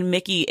Minnie and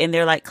Mickey in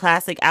their like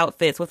classic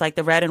outfits with like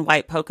the red and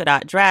white polka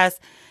dot dress.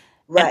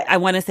 And Right. I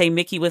want to say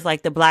Mickey was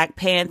like the black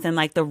pants and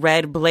like the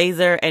red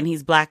blazer, and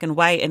he's black and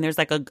white. And there's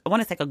like I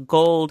want to say like a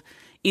gold,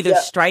 either Yep.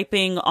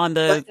 striping on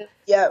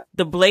Yep.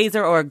 the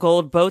blazer or a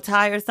gold bow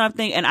tie or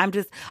something. And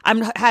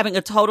I'm having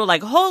a total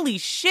like, holy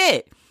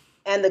shit.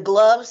 And the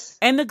gloves.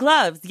 And the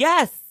gloves.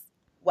 Yes.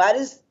 Why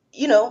does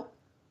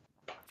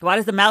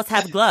the mouse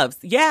have gloves?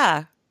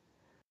 Yeah.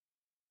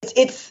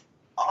 it's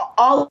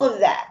all of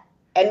that.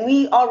 And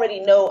we already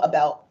know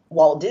about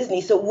Walt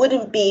Disney, so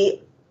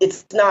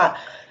it's not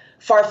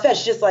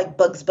far-fetched, just like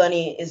Bugs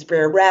Bunny is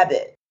Brer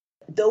Rabbit.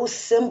 Those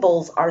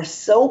symbols are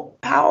so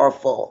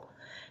powerful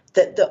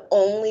that the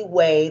only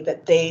way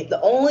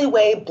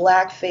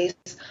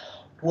blackface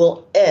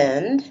will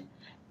end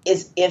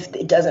is if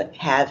it doesn't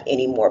have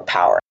any more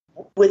power.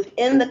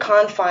 Within the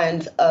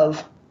confines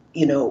of,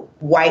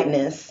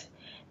 whiteness,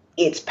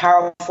 it's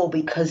powerful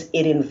because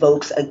it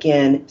invokes,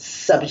 again,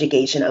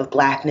 subjugation of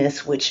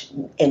blackness, which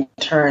in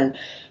turn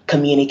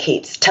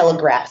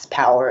telegraphs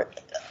power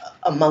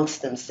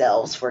amongst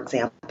themselves, for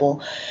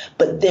example.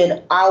 But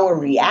then our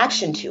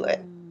reaction to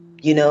it,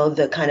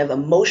 the kind of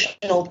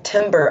emotional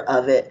timbre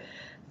of it,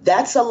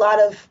 that's a lot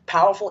of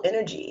powerful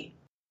energy.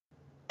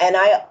 And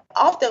I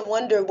often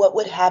wonder what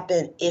would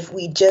happen if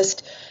we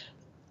just,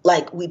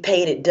 we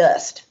paid it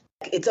dust.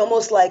 It's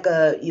almost like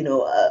a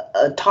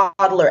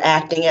toddler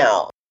acting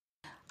out.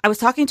 I was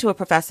talking to a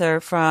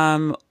professor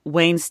from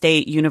Wayne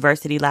State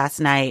University last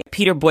night.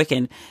 Peter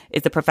Boykin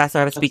is the professor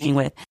I was speaking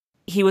with.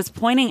 He was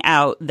pointing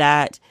out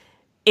that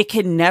it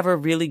can never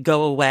really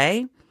go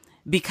away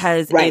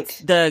because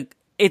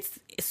it's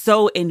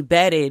so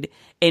embedded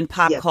in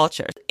pop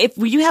culture. If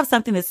you have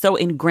something that's so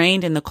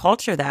ingrained in the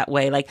culture that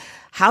way, like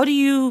how do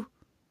you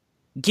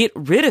get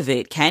rid of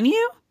it? Can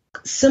you?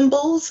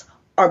 Symbols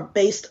are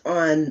based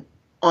on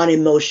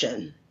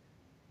emotion.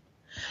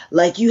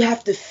 Like you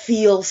have to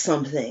feel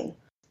something.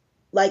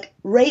 Like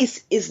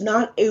race is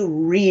not a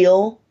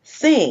real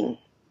thing.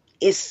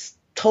 It's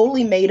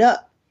totally made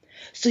up.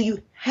 So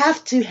you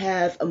have to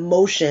have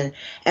emotion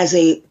as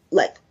a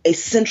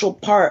central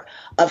part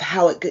of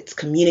how it gets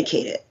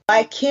communicated.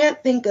 I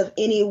can't think of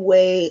any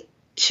way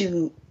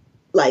to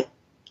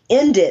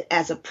end it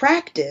as a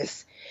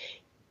practice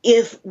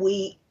if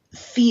we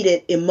feed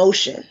it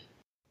emotion.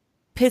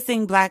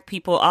 Pissing Black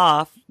people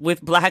off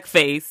with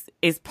blackface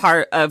is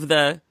part of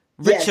the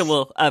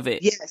ritual of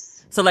it. Yes.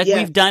 So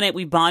we've done it,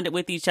 we bonded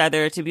with each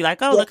other to be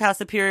like, oh, look how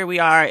superior we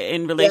are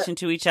in relation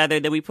to each other.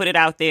 Then we put it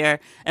out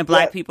there and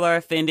Black people are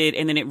offended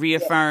and then it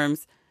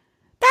reaffirms.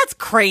 That's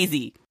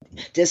crazy.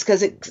 Just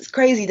because it's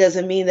crazy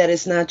doesn't mean that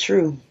it's not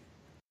true.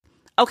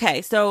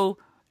 Okay, so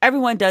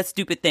everyone does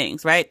stupid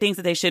things, right? Things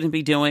that they shouldn't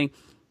be doing.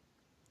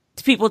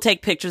 People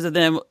take pictures of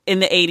them in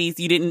the 80s.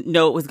 You didn't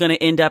know it was going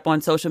to end up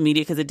on social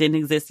media because it didn't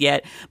exist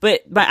yet.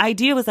 But my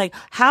idea was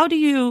how do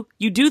you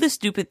do the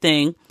stupid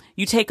thing?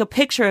 You take a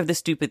picture of the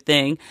stupid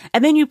thing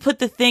and then you put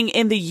the thing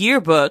in the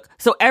yearbook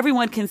so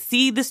everyone can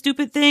see the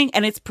stupid thing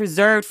and it's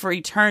preserved for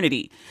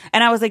eternity.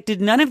 And I was like, did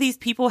none of these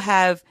people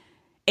have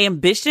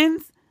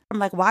ambitions? I'm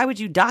like, why would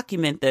you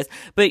document this?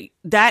 But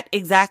that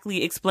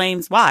exactly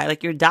explains why.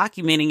 You're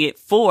documenting it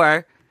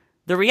for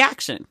the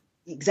reaction.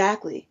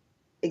 Exactly.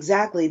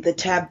 The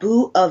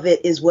taboo of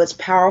it is what's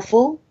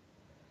powerful.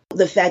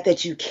 The fact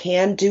that you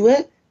can do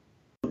it,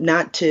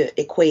 not to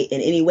equate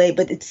in any way,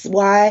 but it's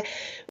why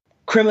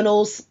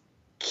criminals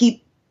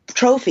keep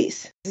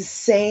trophies. The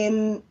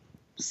same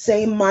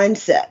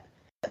mindset.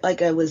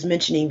 Like I was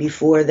mentioning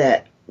before,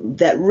 that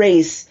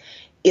race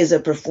is a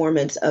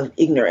performance of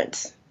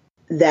ignorance,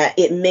 that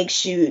it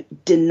makes you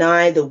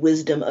deny the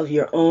wisdom of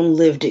your own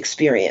lived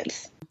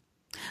experience.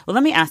 Well,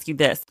 let me ask you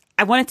this.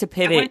 I wanted to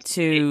pivot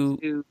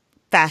to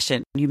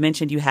fashion. You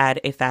mentioned you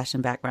had a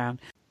fashion background.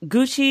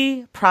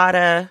 Gucci,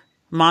 Prada,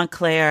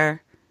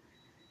 Montclair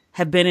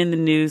have been in the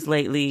news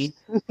lately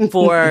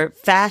for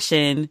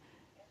fashion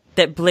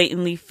that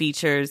blatantly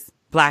features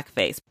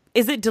blackface.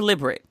 Is it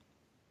deliberate?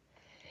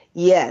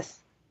 Yes.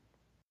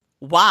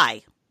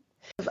 Why?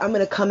 I'm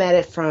going to come at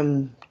it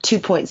from 2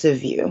 points of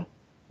view.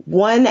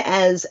 One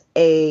as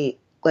a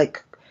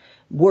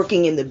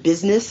working in the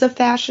business of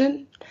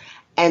fashion,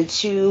 and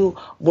 2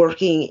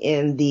 working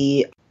in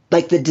the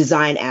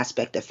design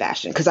aspect of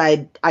fashion, because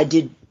I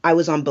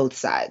was on both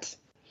sides.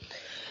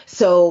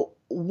 So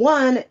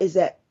one is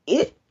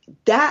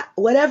that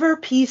whatever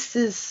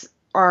pieces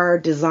are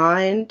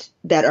designed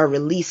that are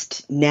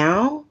released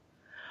now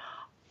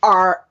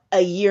are a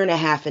year and a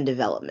half in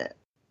development.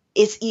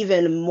 It's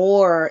even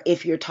more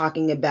if you're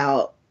talking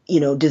about,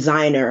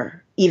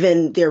 designer,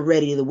 even their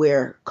ready to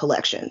wear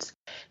collections.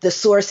 The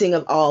sourcing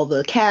of all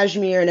the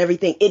cashmere and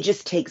everything, it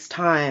just takes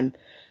time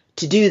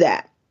to do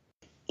that.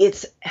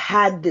 It's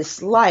had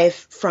this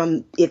life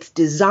from its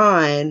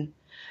design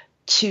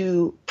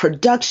to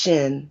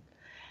production.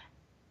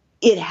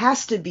 It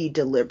has to be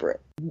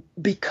deliberate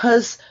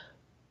because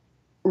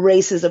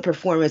race is a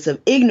performance of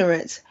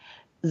ignorance.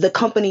 The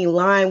company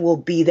line will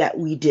be that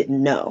we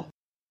didn't know.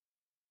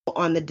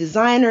 On the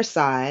designer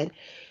side,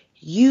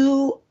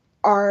 you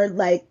are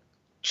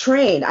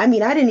trained. I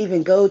mean, I didn't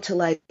even go to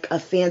like a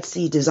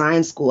fancy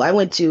design school. I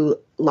went to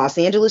Los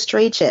Angeles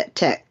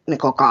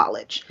Technical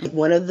College.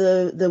 One of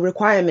the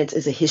requirements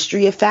is a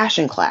history of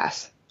fashion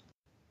class.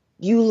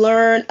 You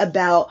learn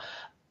about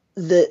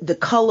the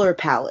color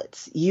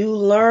palettes. You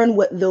learn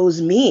what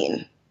those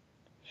mean.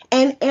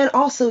 And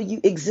also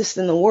you exist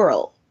in the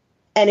world.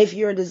 And if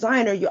you're a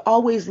designer, you're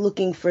always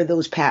looking for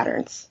those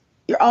patterns.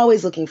 You're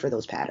always looking for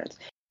those patterns.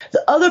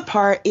 The other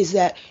part is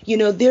that,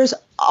 there's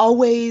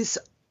always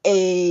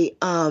a,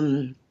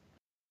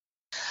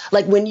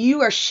 like when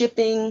you are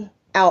shipping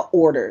out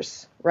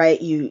orders,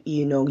 right? You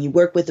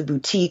work with a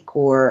boutique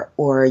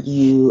or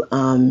you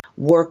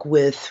work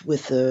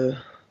with a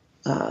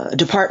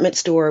department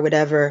store or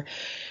whatever,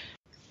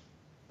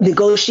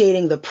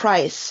 negotiating the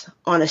price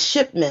on a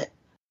shipment.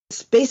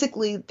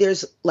 Basically,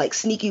 there's like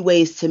sneaky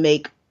ways to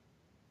make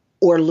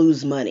or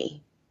lose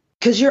money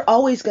because you're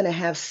always going to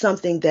have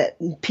something that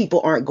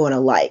people aren't going to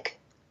like,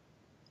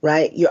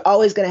 right? You're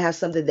always going to have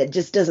something that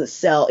just doesn't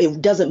sell.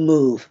 It doesn't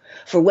move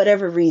for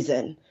whatever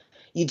reason.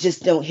 You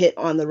just don't hit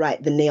on the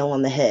nail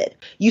on the head.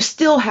 You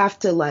still have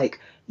to like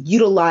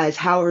utilize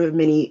however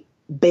many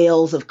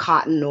bales of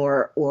cotton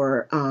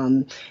or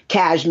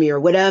cashmere or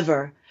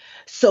whatever.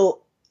 So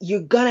you're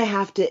going to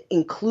have to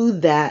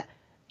include that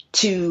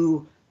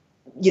to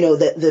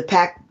the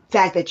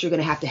fact that you're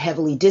going to have to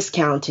heavily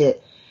discount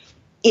it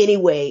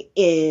anyway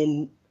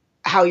in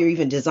how you're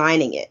even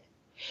designing it.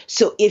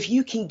 So if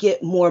you can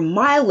get more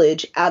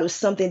mileage out of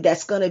something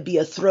that's going to be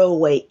a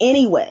throwaway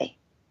anyway,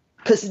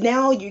 because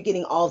now you're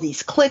getting all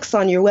these clicks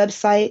on your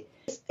website,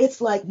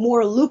 it's like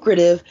more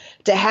lucrative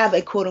to have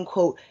a quote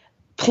unquote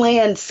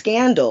planned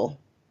scandal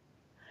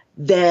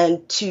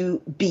than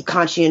to be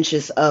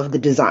conscientious of the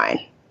design.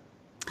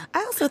 I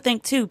also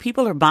think too,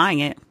 people are buying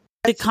it.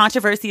 The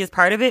controversy is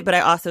part of it, but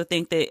I also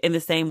think that in the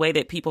same way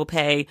that people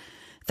pay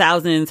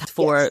thousands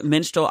for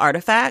menstrual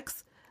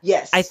artifacts,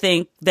 I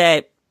think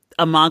that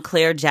a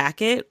Montclair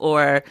jacket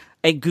or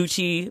a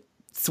Gucci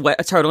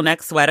a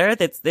turtleneck sweater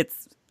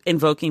that's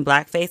invoking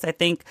blackface, I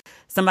think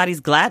somebody's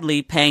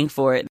gladly paying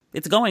for it.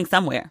 It's going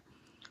somewhere.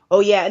 Oh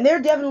yeah, and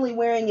they're definitely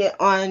wearing it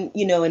on,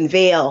 in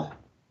veil,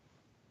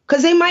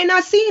 because they might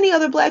not see any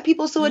other black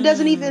people, so it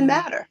doesn't even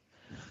matter.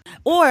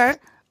 Or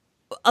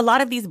a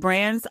lot of these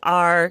brands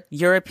are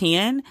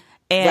European,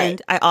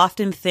 and I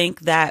often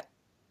think that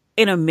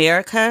in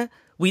America,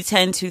 we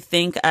tend to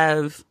think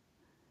of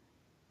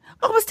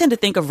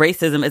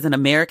racism as an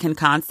American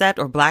concept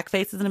or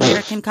blackface as an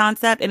American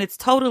concept, and it's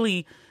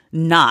totally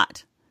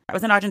not. I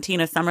was in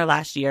Argentina summer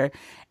last year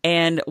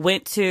and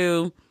went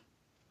to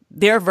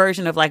their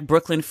version of like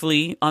Brooklyn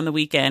Flea on the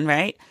weekend,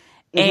 right?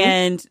 Mm-hmm.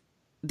 And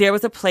there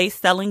was a place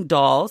selling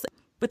dolls,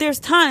 but there's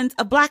tons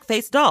of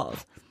blackface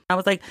dolls. I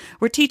was like,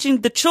 we're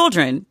teaching the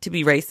children to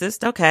be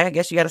racist. Okay, I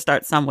guess you got to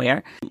start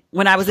somewhere.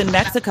 When I was in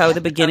Mexico,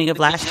 the beginning of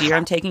last year,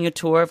 I'm taking a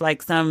tour of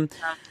like some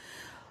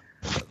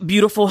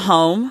beautiful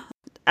home.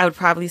 I would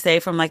probably say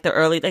from like the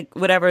early, like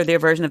whatever their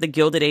version of the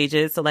Gilded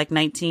Ages, so like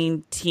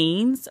 19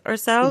 teens or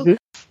so. Mm-hmm.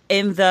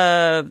 In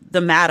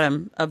the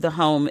madam of the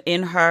home,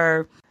 in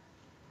her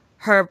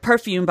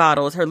perfume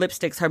bottles, her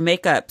lipsticks, her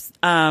makeups,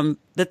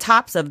 the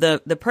tops of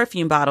the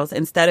perfume bottles,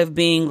 instead of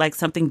being like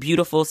something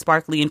beautiful,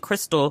 sparkly, and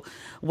crystal,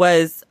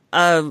 was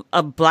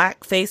a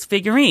black face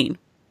figurine.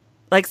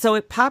 Like, so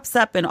it pops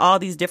up in all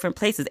these different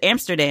places.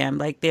 Amsterdam,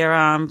 like their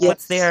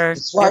what's their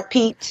Zwart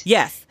Piet?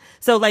 Yes.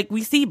 So like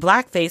we see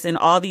blackface in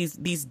all these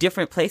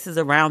different places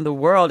around the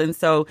world. And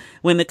so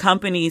when the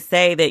companies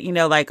say that,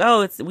 like,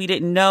 oh, we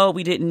didn't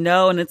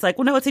know. And it's like,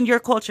 well, no, it's in your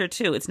culture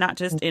too. It's not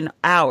just in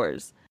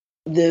ours.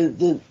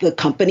 The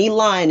company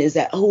line is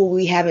that, oh,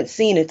 we haven't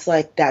seen. It's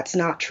like, that's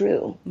not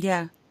true.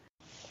 Yeah.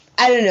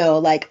 I don't know.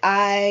 Like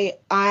I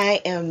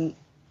am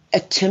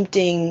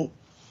attempting,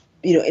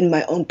 in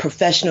my own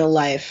professional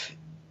life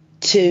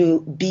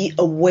to be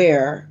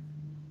aware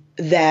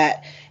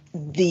that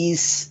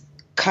these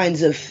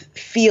kinds of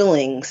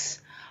feelings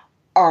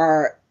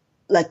are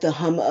like the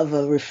hum of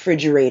a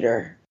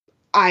refrigerator.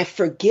 I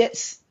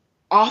forget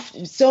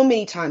often, so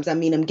many times. I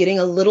mean, I'm getting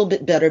a little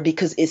bit better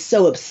because it's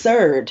so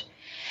absurd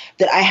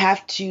that I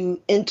have to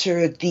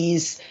enter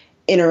these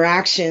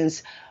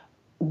interactions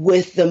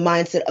with the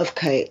mindset of,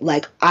 okay,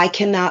 like I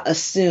cannot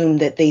assume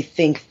that they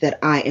think that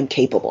I am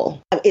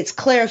capable. It's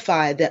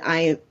clarified that I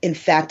am, in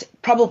fact,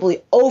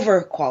 probably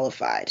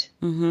overqualified.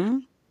 Mm-hmm.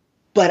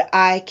 But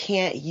I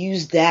can't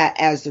use that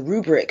as the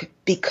rubric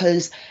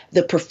because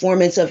the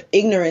performance of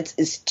ignorance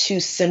is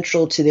too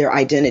central to their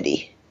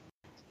identity.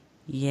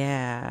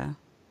 Yeah.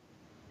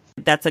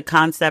 That's a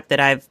concept that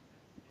I've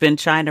been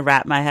trying to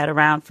wrap my head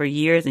around for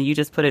years, and you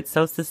just put it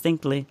so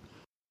succinctly.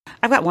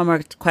 I've got one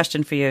more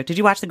question for you. Did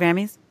you watch the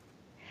Grammys?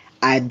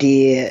 I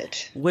did.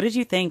 What did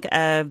you think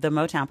of the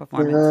Motown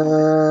performance?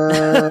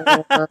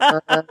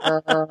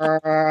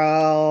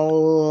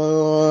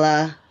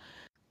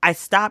 I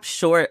stopped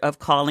short of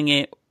calling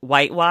it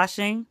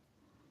whitewashing,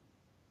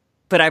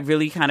 but I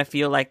really kind of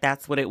feel like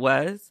that's what it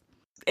was.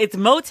 it's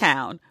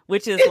Motown,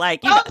 which is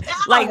like, you know,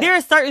 like there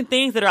are certain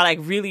things that are like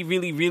really,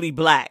 really, really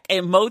black.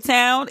 And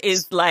Motown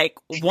is like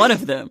one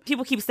of them.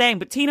 People keep saying,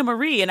 but Tina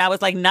Marie. And I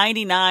was like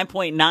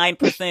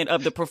 99.9%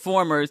 of the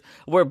performers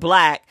were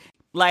black.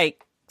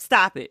 Like,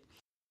 stop it.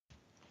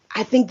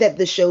 I think that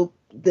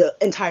the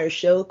entire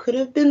show could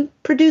have been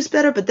produced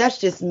better, but that's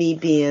just me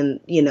being,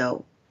 you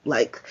know,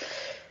 like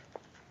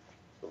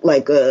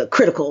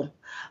critical.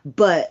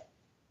 But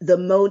the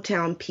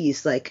Motown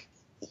piece, like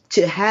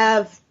to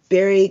have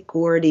Berry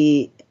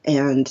Gordy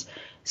and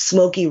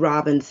Smokey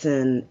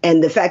Robinson,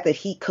 and the fact that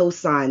he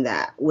co-signed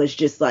that was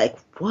just like,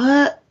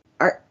 what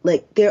are,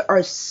 like, there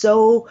are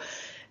so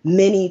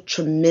many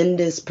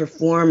tremendous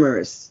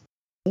performers,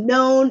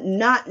 known,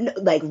 not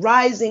like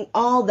rising,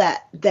 all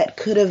that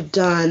could have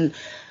done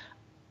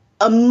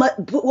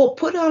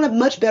put on a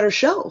much better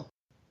show.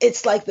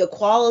 It's like the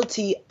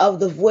quality of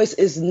the voice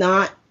is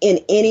not in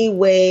any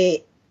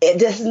way,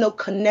 there's no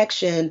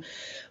connection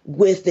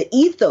with the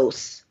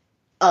ethos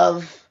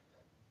of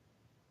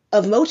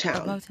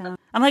Motown.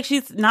 I'm like,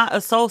 she's not a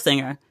soul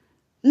singer.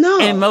 No.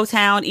 And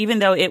Motown, even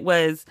though it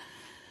was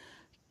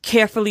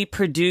carefully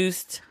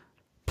produced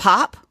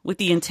pop with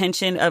the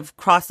intention of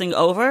crossing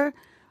over,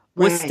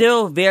 was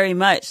still very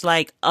much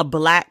like a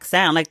black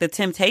sound. Like the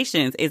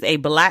Temptations is a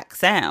black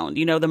sound.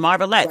 You know, the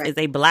Marvelettes is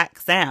a black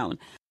sound.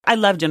 I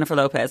love Jennifer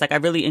Lopez. Like, I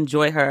really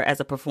enjoy her as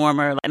a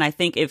performer. And I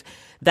think if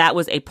that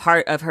was a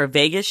part of her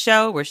Vegas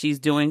show where she's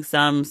doing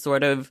some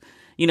sort of,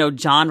 you know,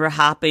 genre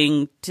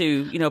hopping to,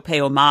 you know, pay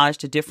homage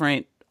to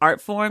different art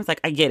forms, like,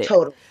 I get it.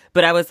 Totally.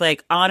 But I was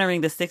like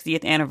honoring the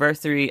 60th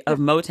anniversary of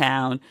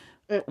Motown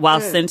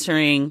while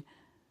centering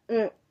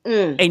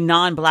a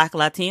non-black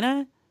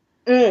Latina.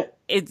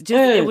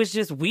 It was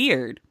just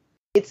weird.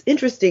 It's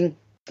interesting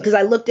because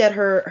I looked at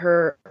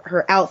her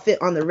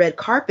outfit on the red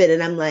carpet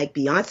and I'm like,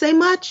 Beyonce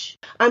much?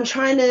 I'm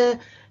trying to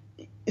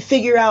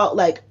figure out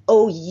like,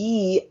 oh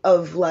ye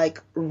of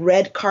like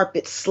red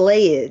carpet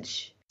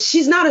slayage.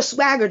 She's not a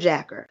swagger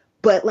jacker,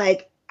 but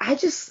like, I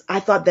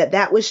thought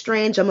that was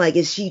strange. I'm like,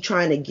 is she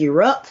trying to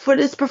gear up for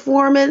this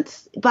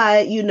performance by,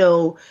 you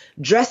know,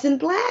 dressing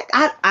black?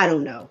 I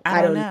don't know.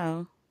 I don't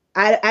know.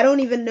 I don't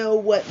even know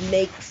what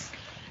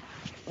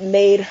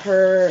made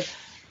her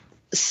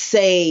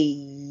say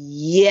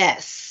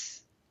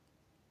yes,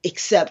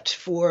 except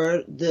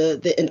for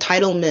the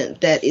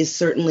entitlement that is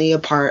certainly a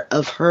part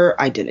of her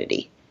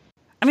identity.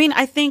 I mean,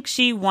 I think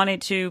she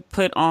wanted to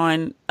put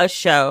on a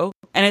show.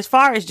 And as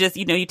far as just,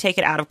 you know, you take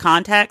it out of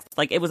context,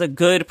 like it was a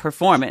good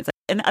performance.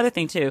 And the other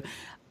thing, too,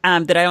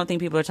 that I don't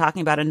think people are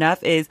talking about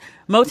enough is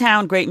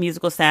Motown, great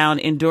musical sound,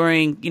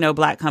 enduring, you know,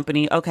 black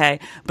company. Okay.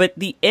 But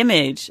the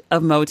image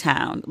of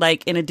Motown,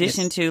 like in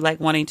addition to like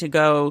wanting to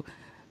go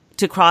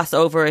to cross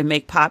over and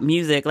make pop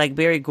music, like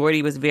Berry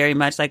Gordy was very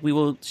much like, we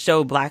will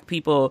show black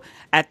people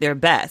at their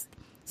best.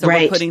 So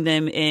we're putting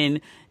them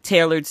in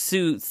tailored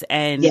suits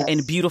and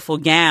beautiful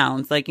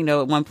gowns. Like, you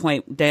know, at one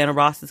point, Diana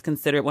Ross is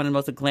considered one of the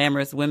most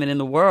glamorous women in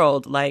the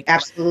world. Like,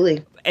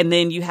 absolutely. And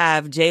then you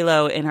have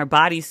J-Lo in her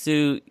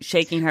bodysuit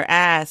shaking her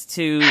ass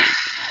to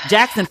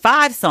Jackson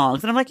 5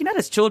 songs. And I'm like, you know,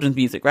 that's children's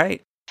music,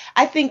 right?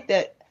 I think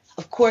that,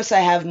 of course, I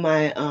have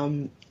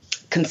my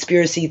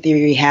conspiracy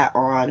theory hat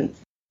on.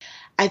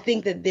 I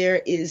think that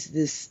there is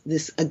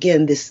this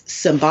again, this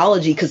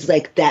symbology, because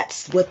like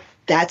that's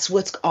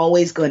what's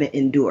always going to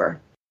endure.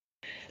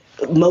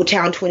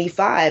 Motown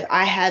 25,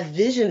 I have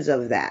visions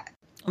of that.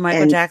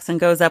 Michael Jackson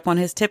goes up on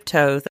his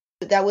tiptoes.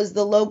 That was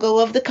the logo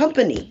of the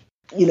company.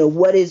 You know,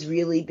 what is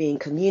really being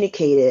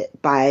communicated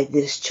by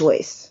this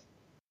choice?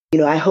 You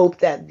know, I hope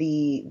that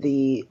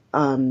the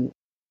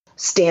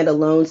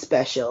standalone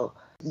special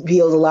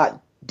feels a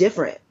lot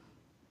different.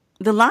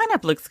 The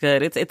lineup looks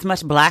good. It's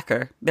much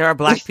blacker. There are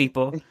black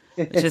people,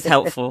 which is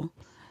helpful.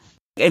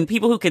 And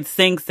people who could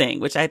sing,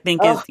 which I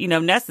think is, you know,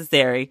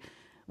 necessary.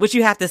 Which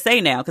you have to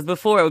say now, because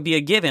before it would be a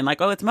given.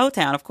 Like, oh, it's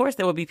Motown. Of course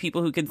there would be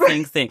people who could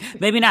sing.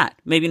 Maybe not.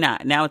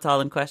 Now it's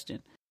all in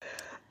question.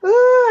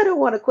 I don't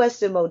want to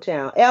question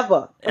Motown,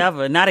 ever.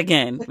 Ever. Not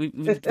again. We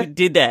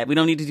did that. We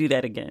don't need to do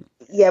that again.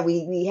 Yeah,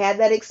 we had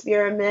that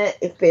experiment.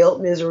 It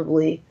failed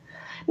miserably.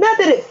 Not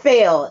that it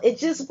failed. It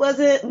just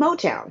wasn't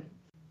Motown.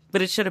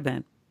 But it should have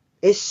been.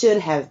 It should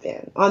have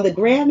been. On the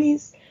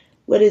Grammys,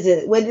 what is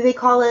it? What do they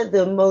call it?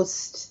 The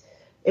most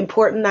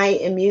important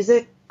night in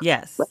music?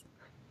 Yes.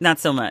 Not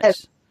so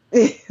much.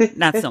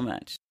 Not so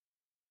much.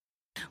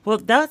 Well,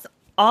 that's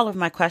all of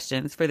my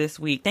questions for this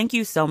week. Thank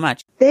you so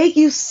much. Thank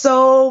you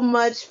so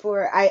much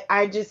for,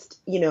 I just,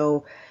 you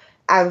know,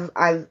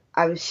 I've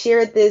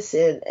shared this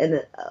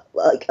in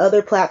like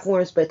other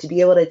platforms, but to be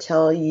able to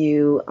tell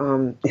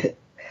you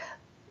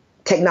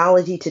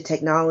technology to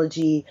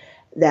technology,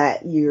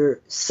 that you're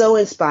so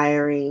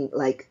inspiring,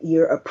 like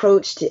your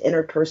approach to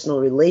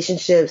interpersonal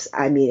relationships,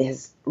 I mean, it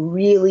has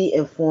really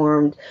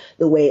informed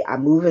the way I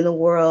move in the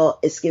world.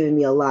 It's given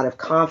me a lot of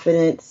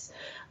confidence.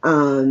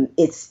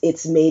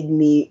 It's made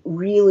me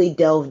really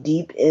delve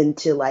deep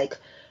into like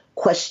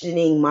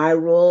questioning my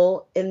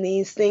role in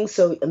these things.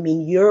 So, I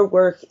mean, your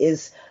work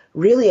is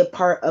really a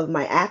part of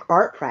my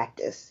art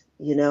practice.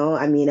 You know,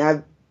 I mean,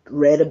 I've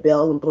read A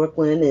Bell in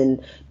Brooklyn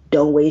and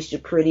Don't Waste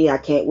Your Pretty. I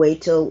can't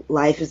wait till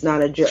Life is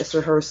Not a Dress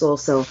Rehearsal.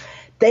 So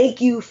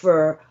thank you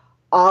for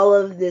all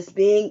of this,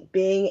 being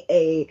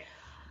a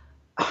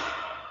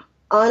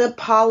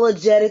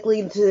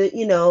unapologetically, to,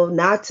 you know,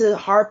 not to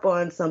harp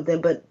on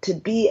something, but to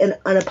be an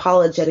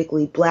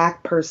unapologetically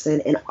Black person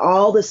in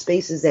all the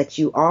spaces that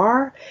you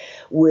are,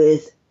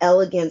 with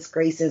elegance,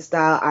 grace, and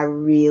style.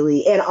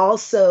 And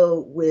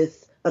also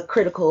with a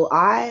critical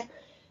eye.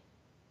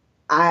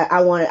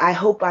 I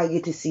hope I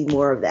get to see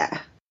more of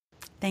that.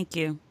 Thank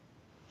you.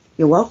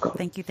 You're welcome.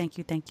 Thank you.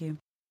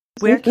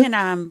 Where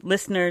can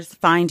listeners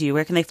find you?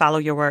 Where can they follow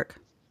your work?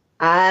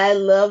 I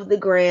love the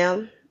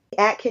gram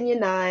at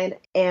Kenya9,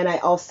 and I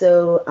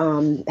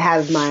also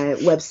have my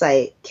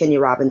website,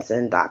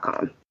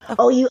 kenyarobinson.com. Okay.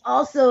 Oh, you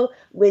also,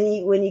 when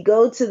you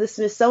go to the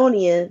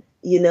Smithsonian,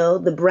 you know,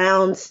 the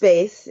brown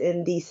space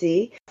in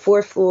DC,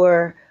 4th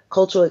floor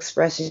Cultural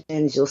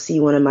Expressions, you'll see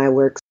one of my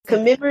works.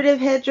 Commemorative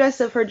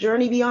headdress of her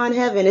journey beyond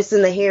heaven. It's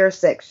in the hair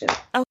section.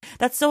 Oh,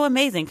 that's so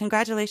amazing.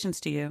 Congratulations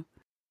to you.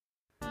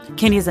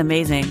 Kenya's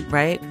amazing,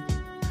 right?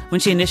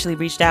 When she initially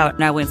reached out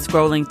and I went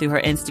scrolling through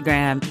her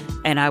Instagram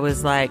and I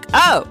was like,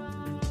 oh,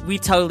 we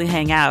totally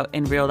hang out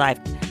in real life.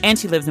 And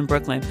she lives in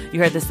Brooklyn. You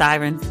heard the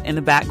sirens in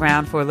the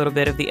background for a little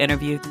bit of the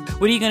interview.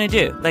 What are you going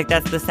to do? Like,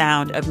 that's the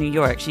sound of New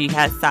York. She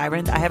has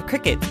sirens. I have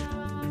crickets.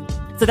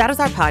 So that is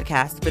our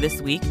podcast for this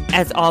week.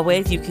 As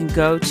always, you can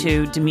go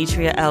to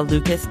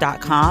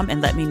demetriallucas.com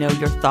and let me know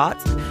your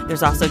thoughts.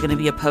 There's also going to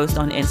be a post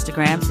on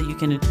Instagram, so you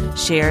can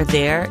share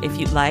there if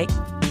you'd like.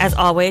 As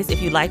always,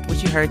 if you liked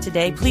what you heard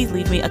today, please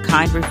leave me a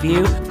kind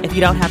review. If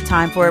you don't have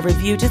time for a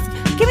review, just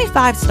give me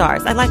 5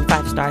 stars. I like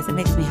 5 stars. It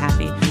makes me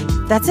happy.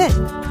 That's it.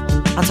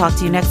 I'll talk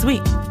to you next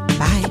week.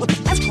 Bye.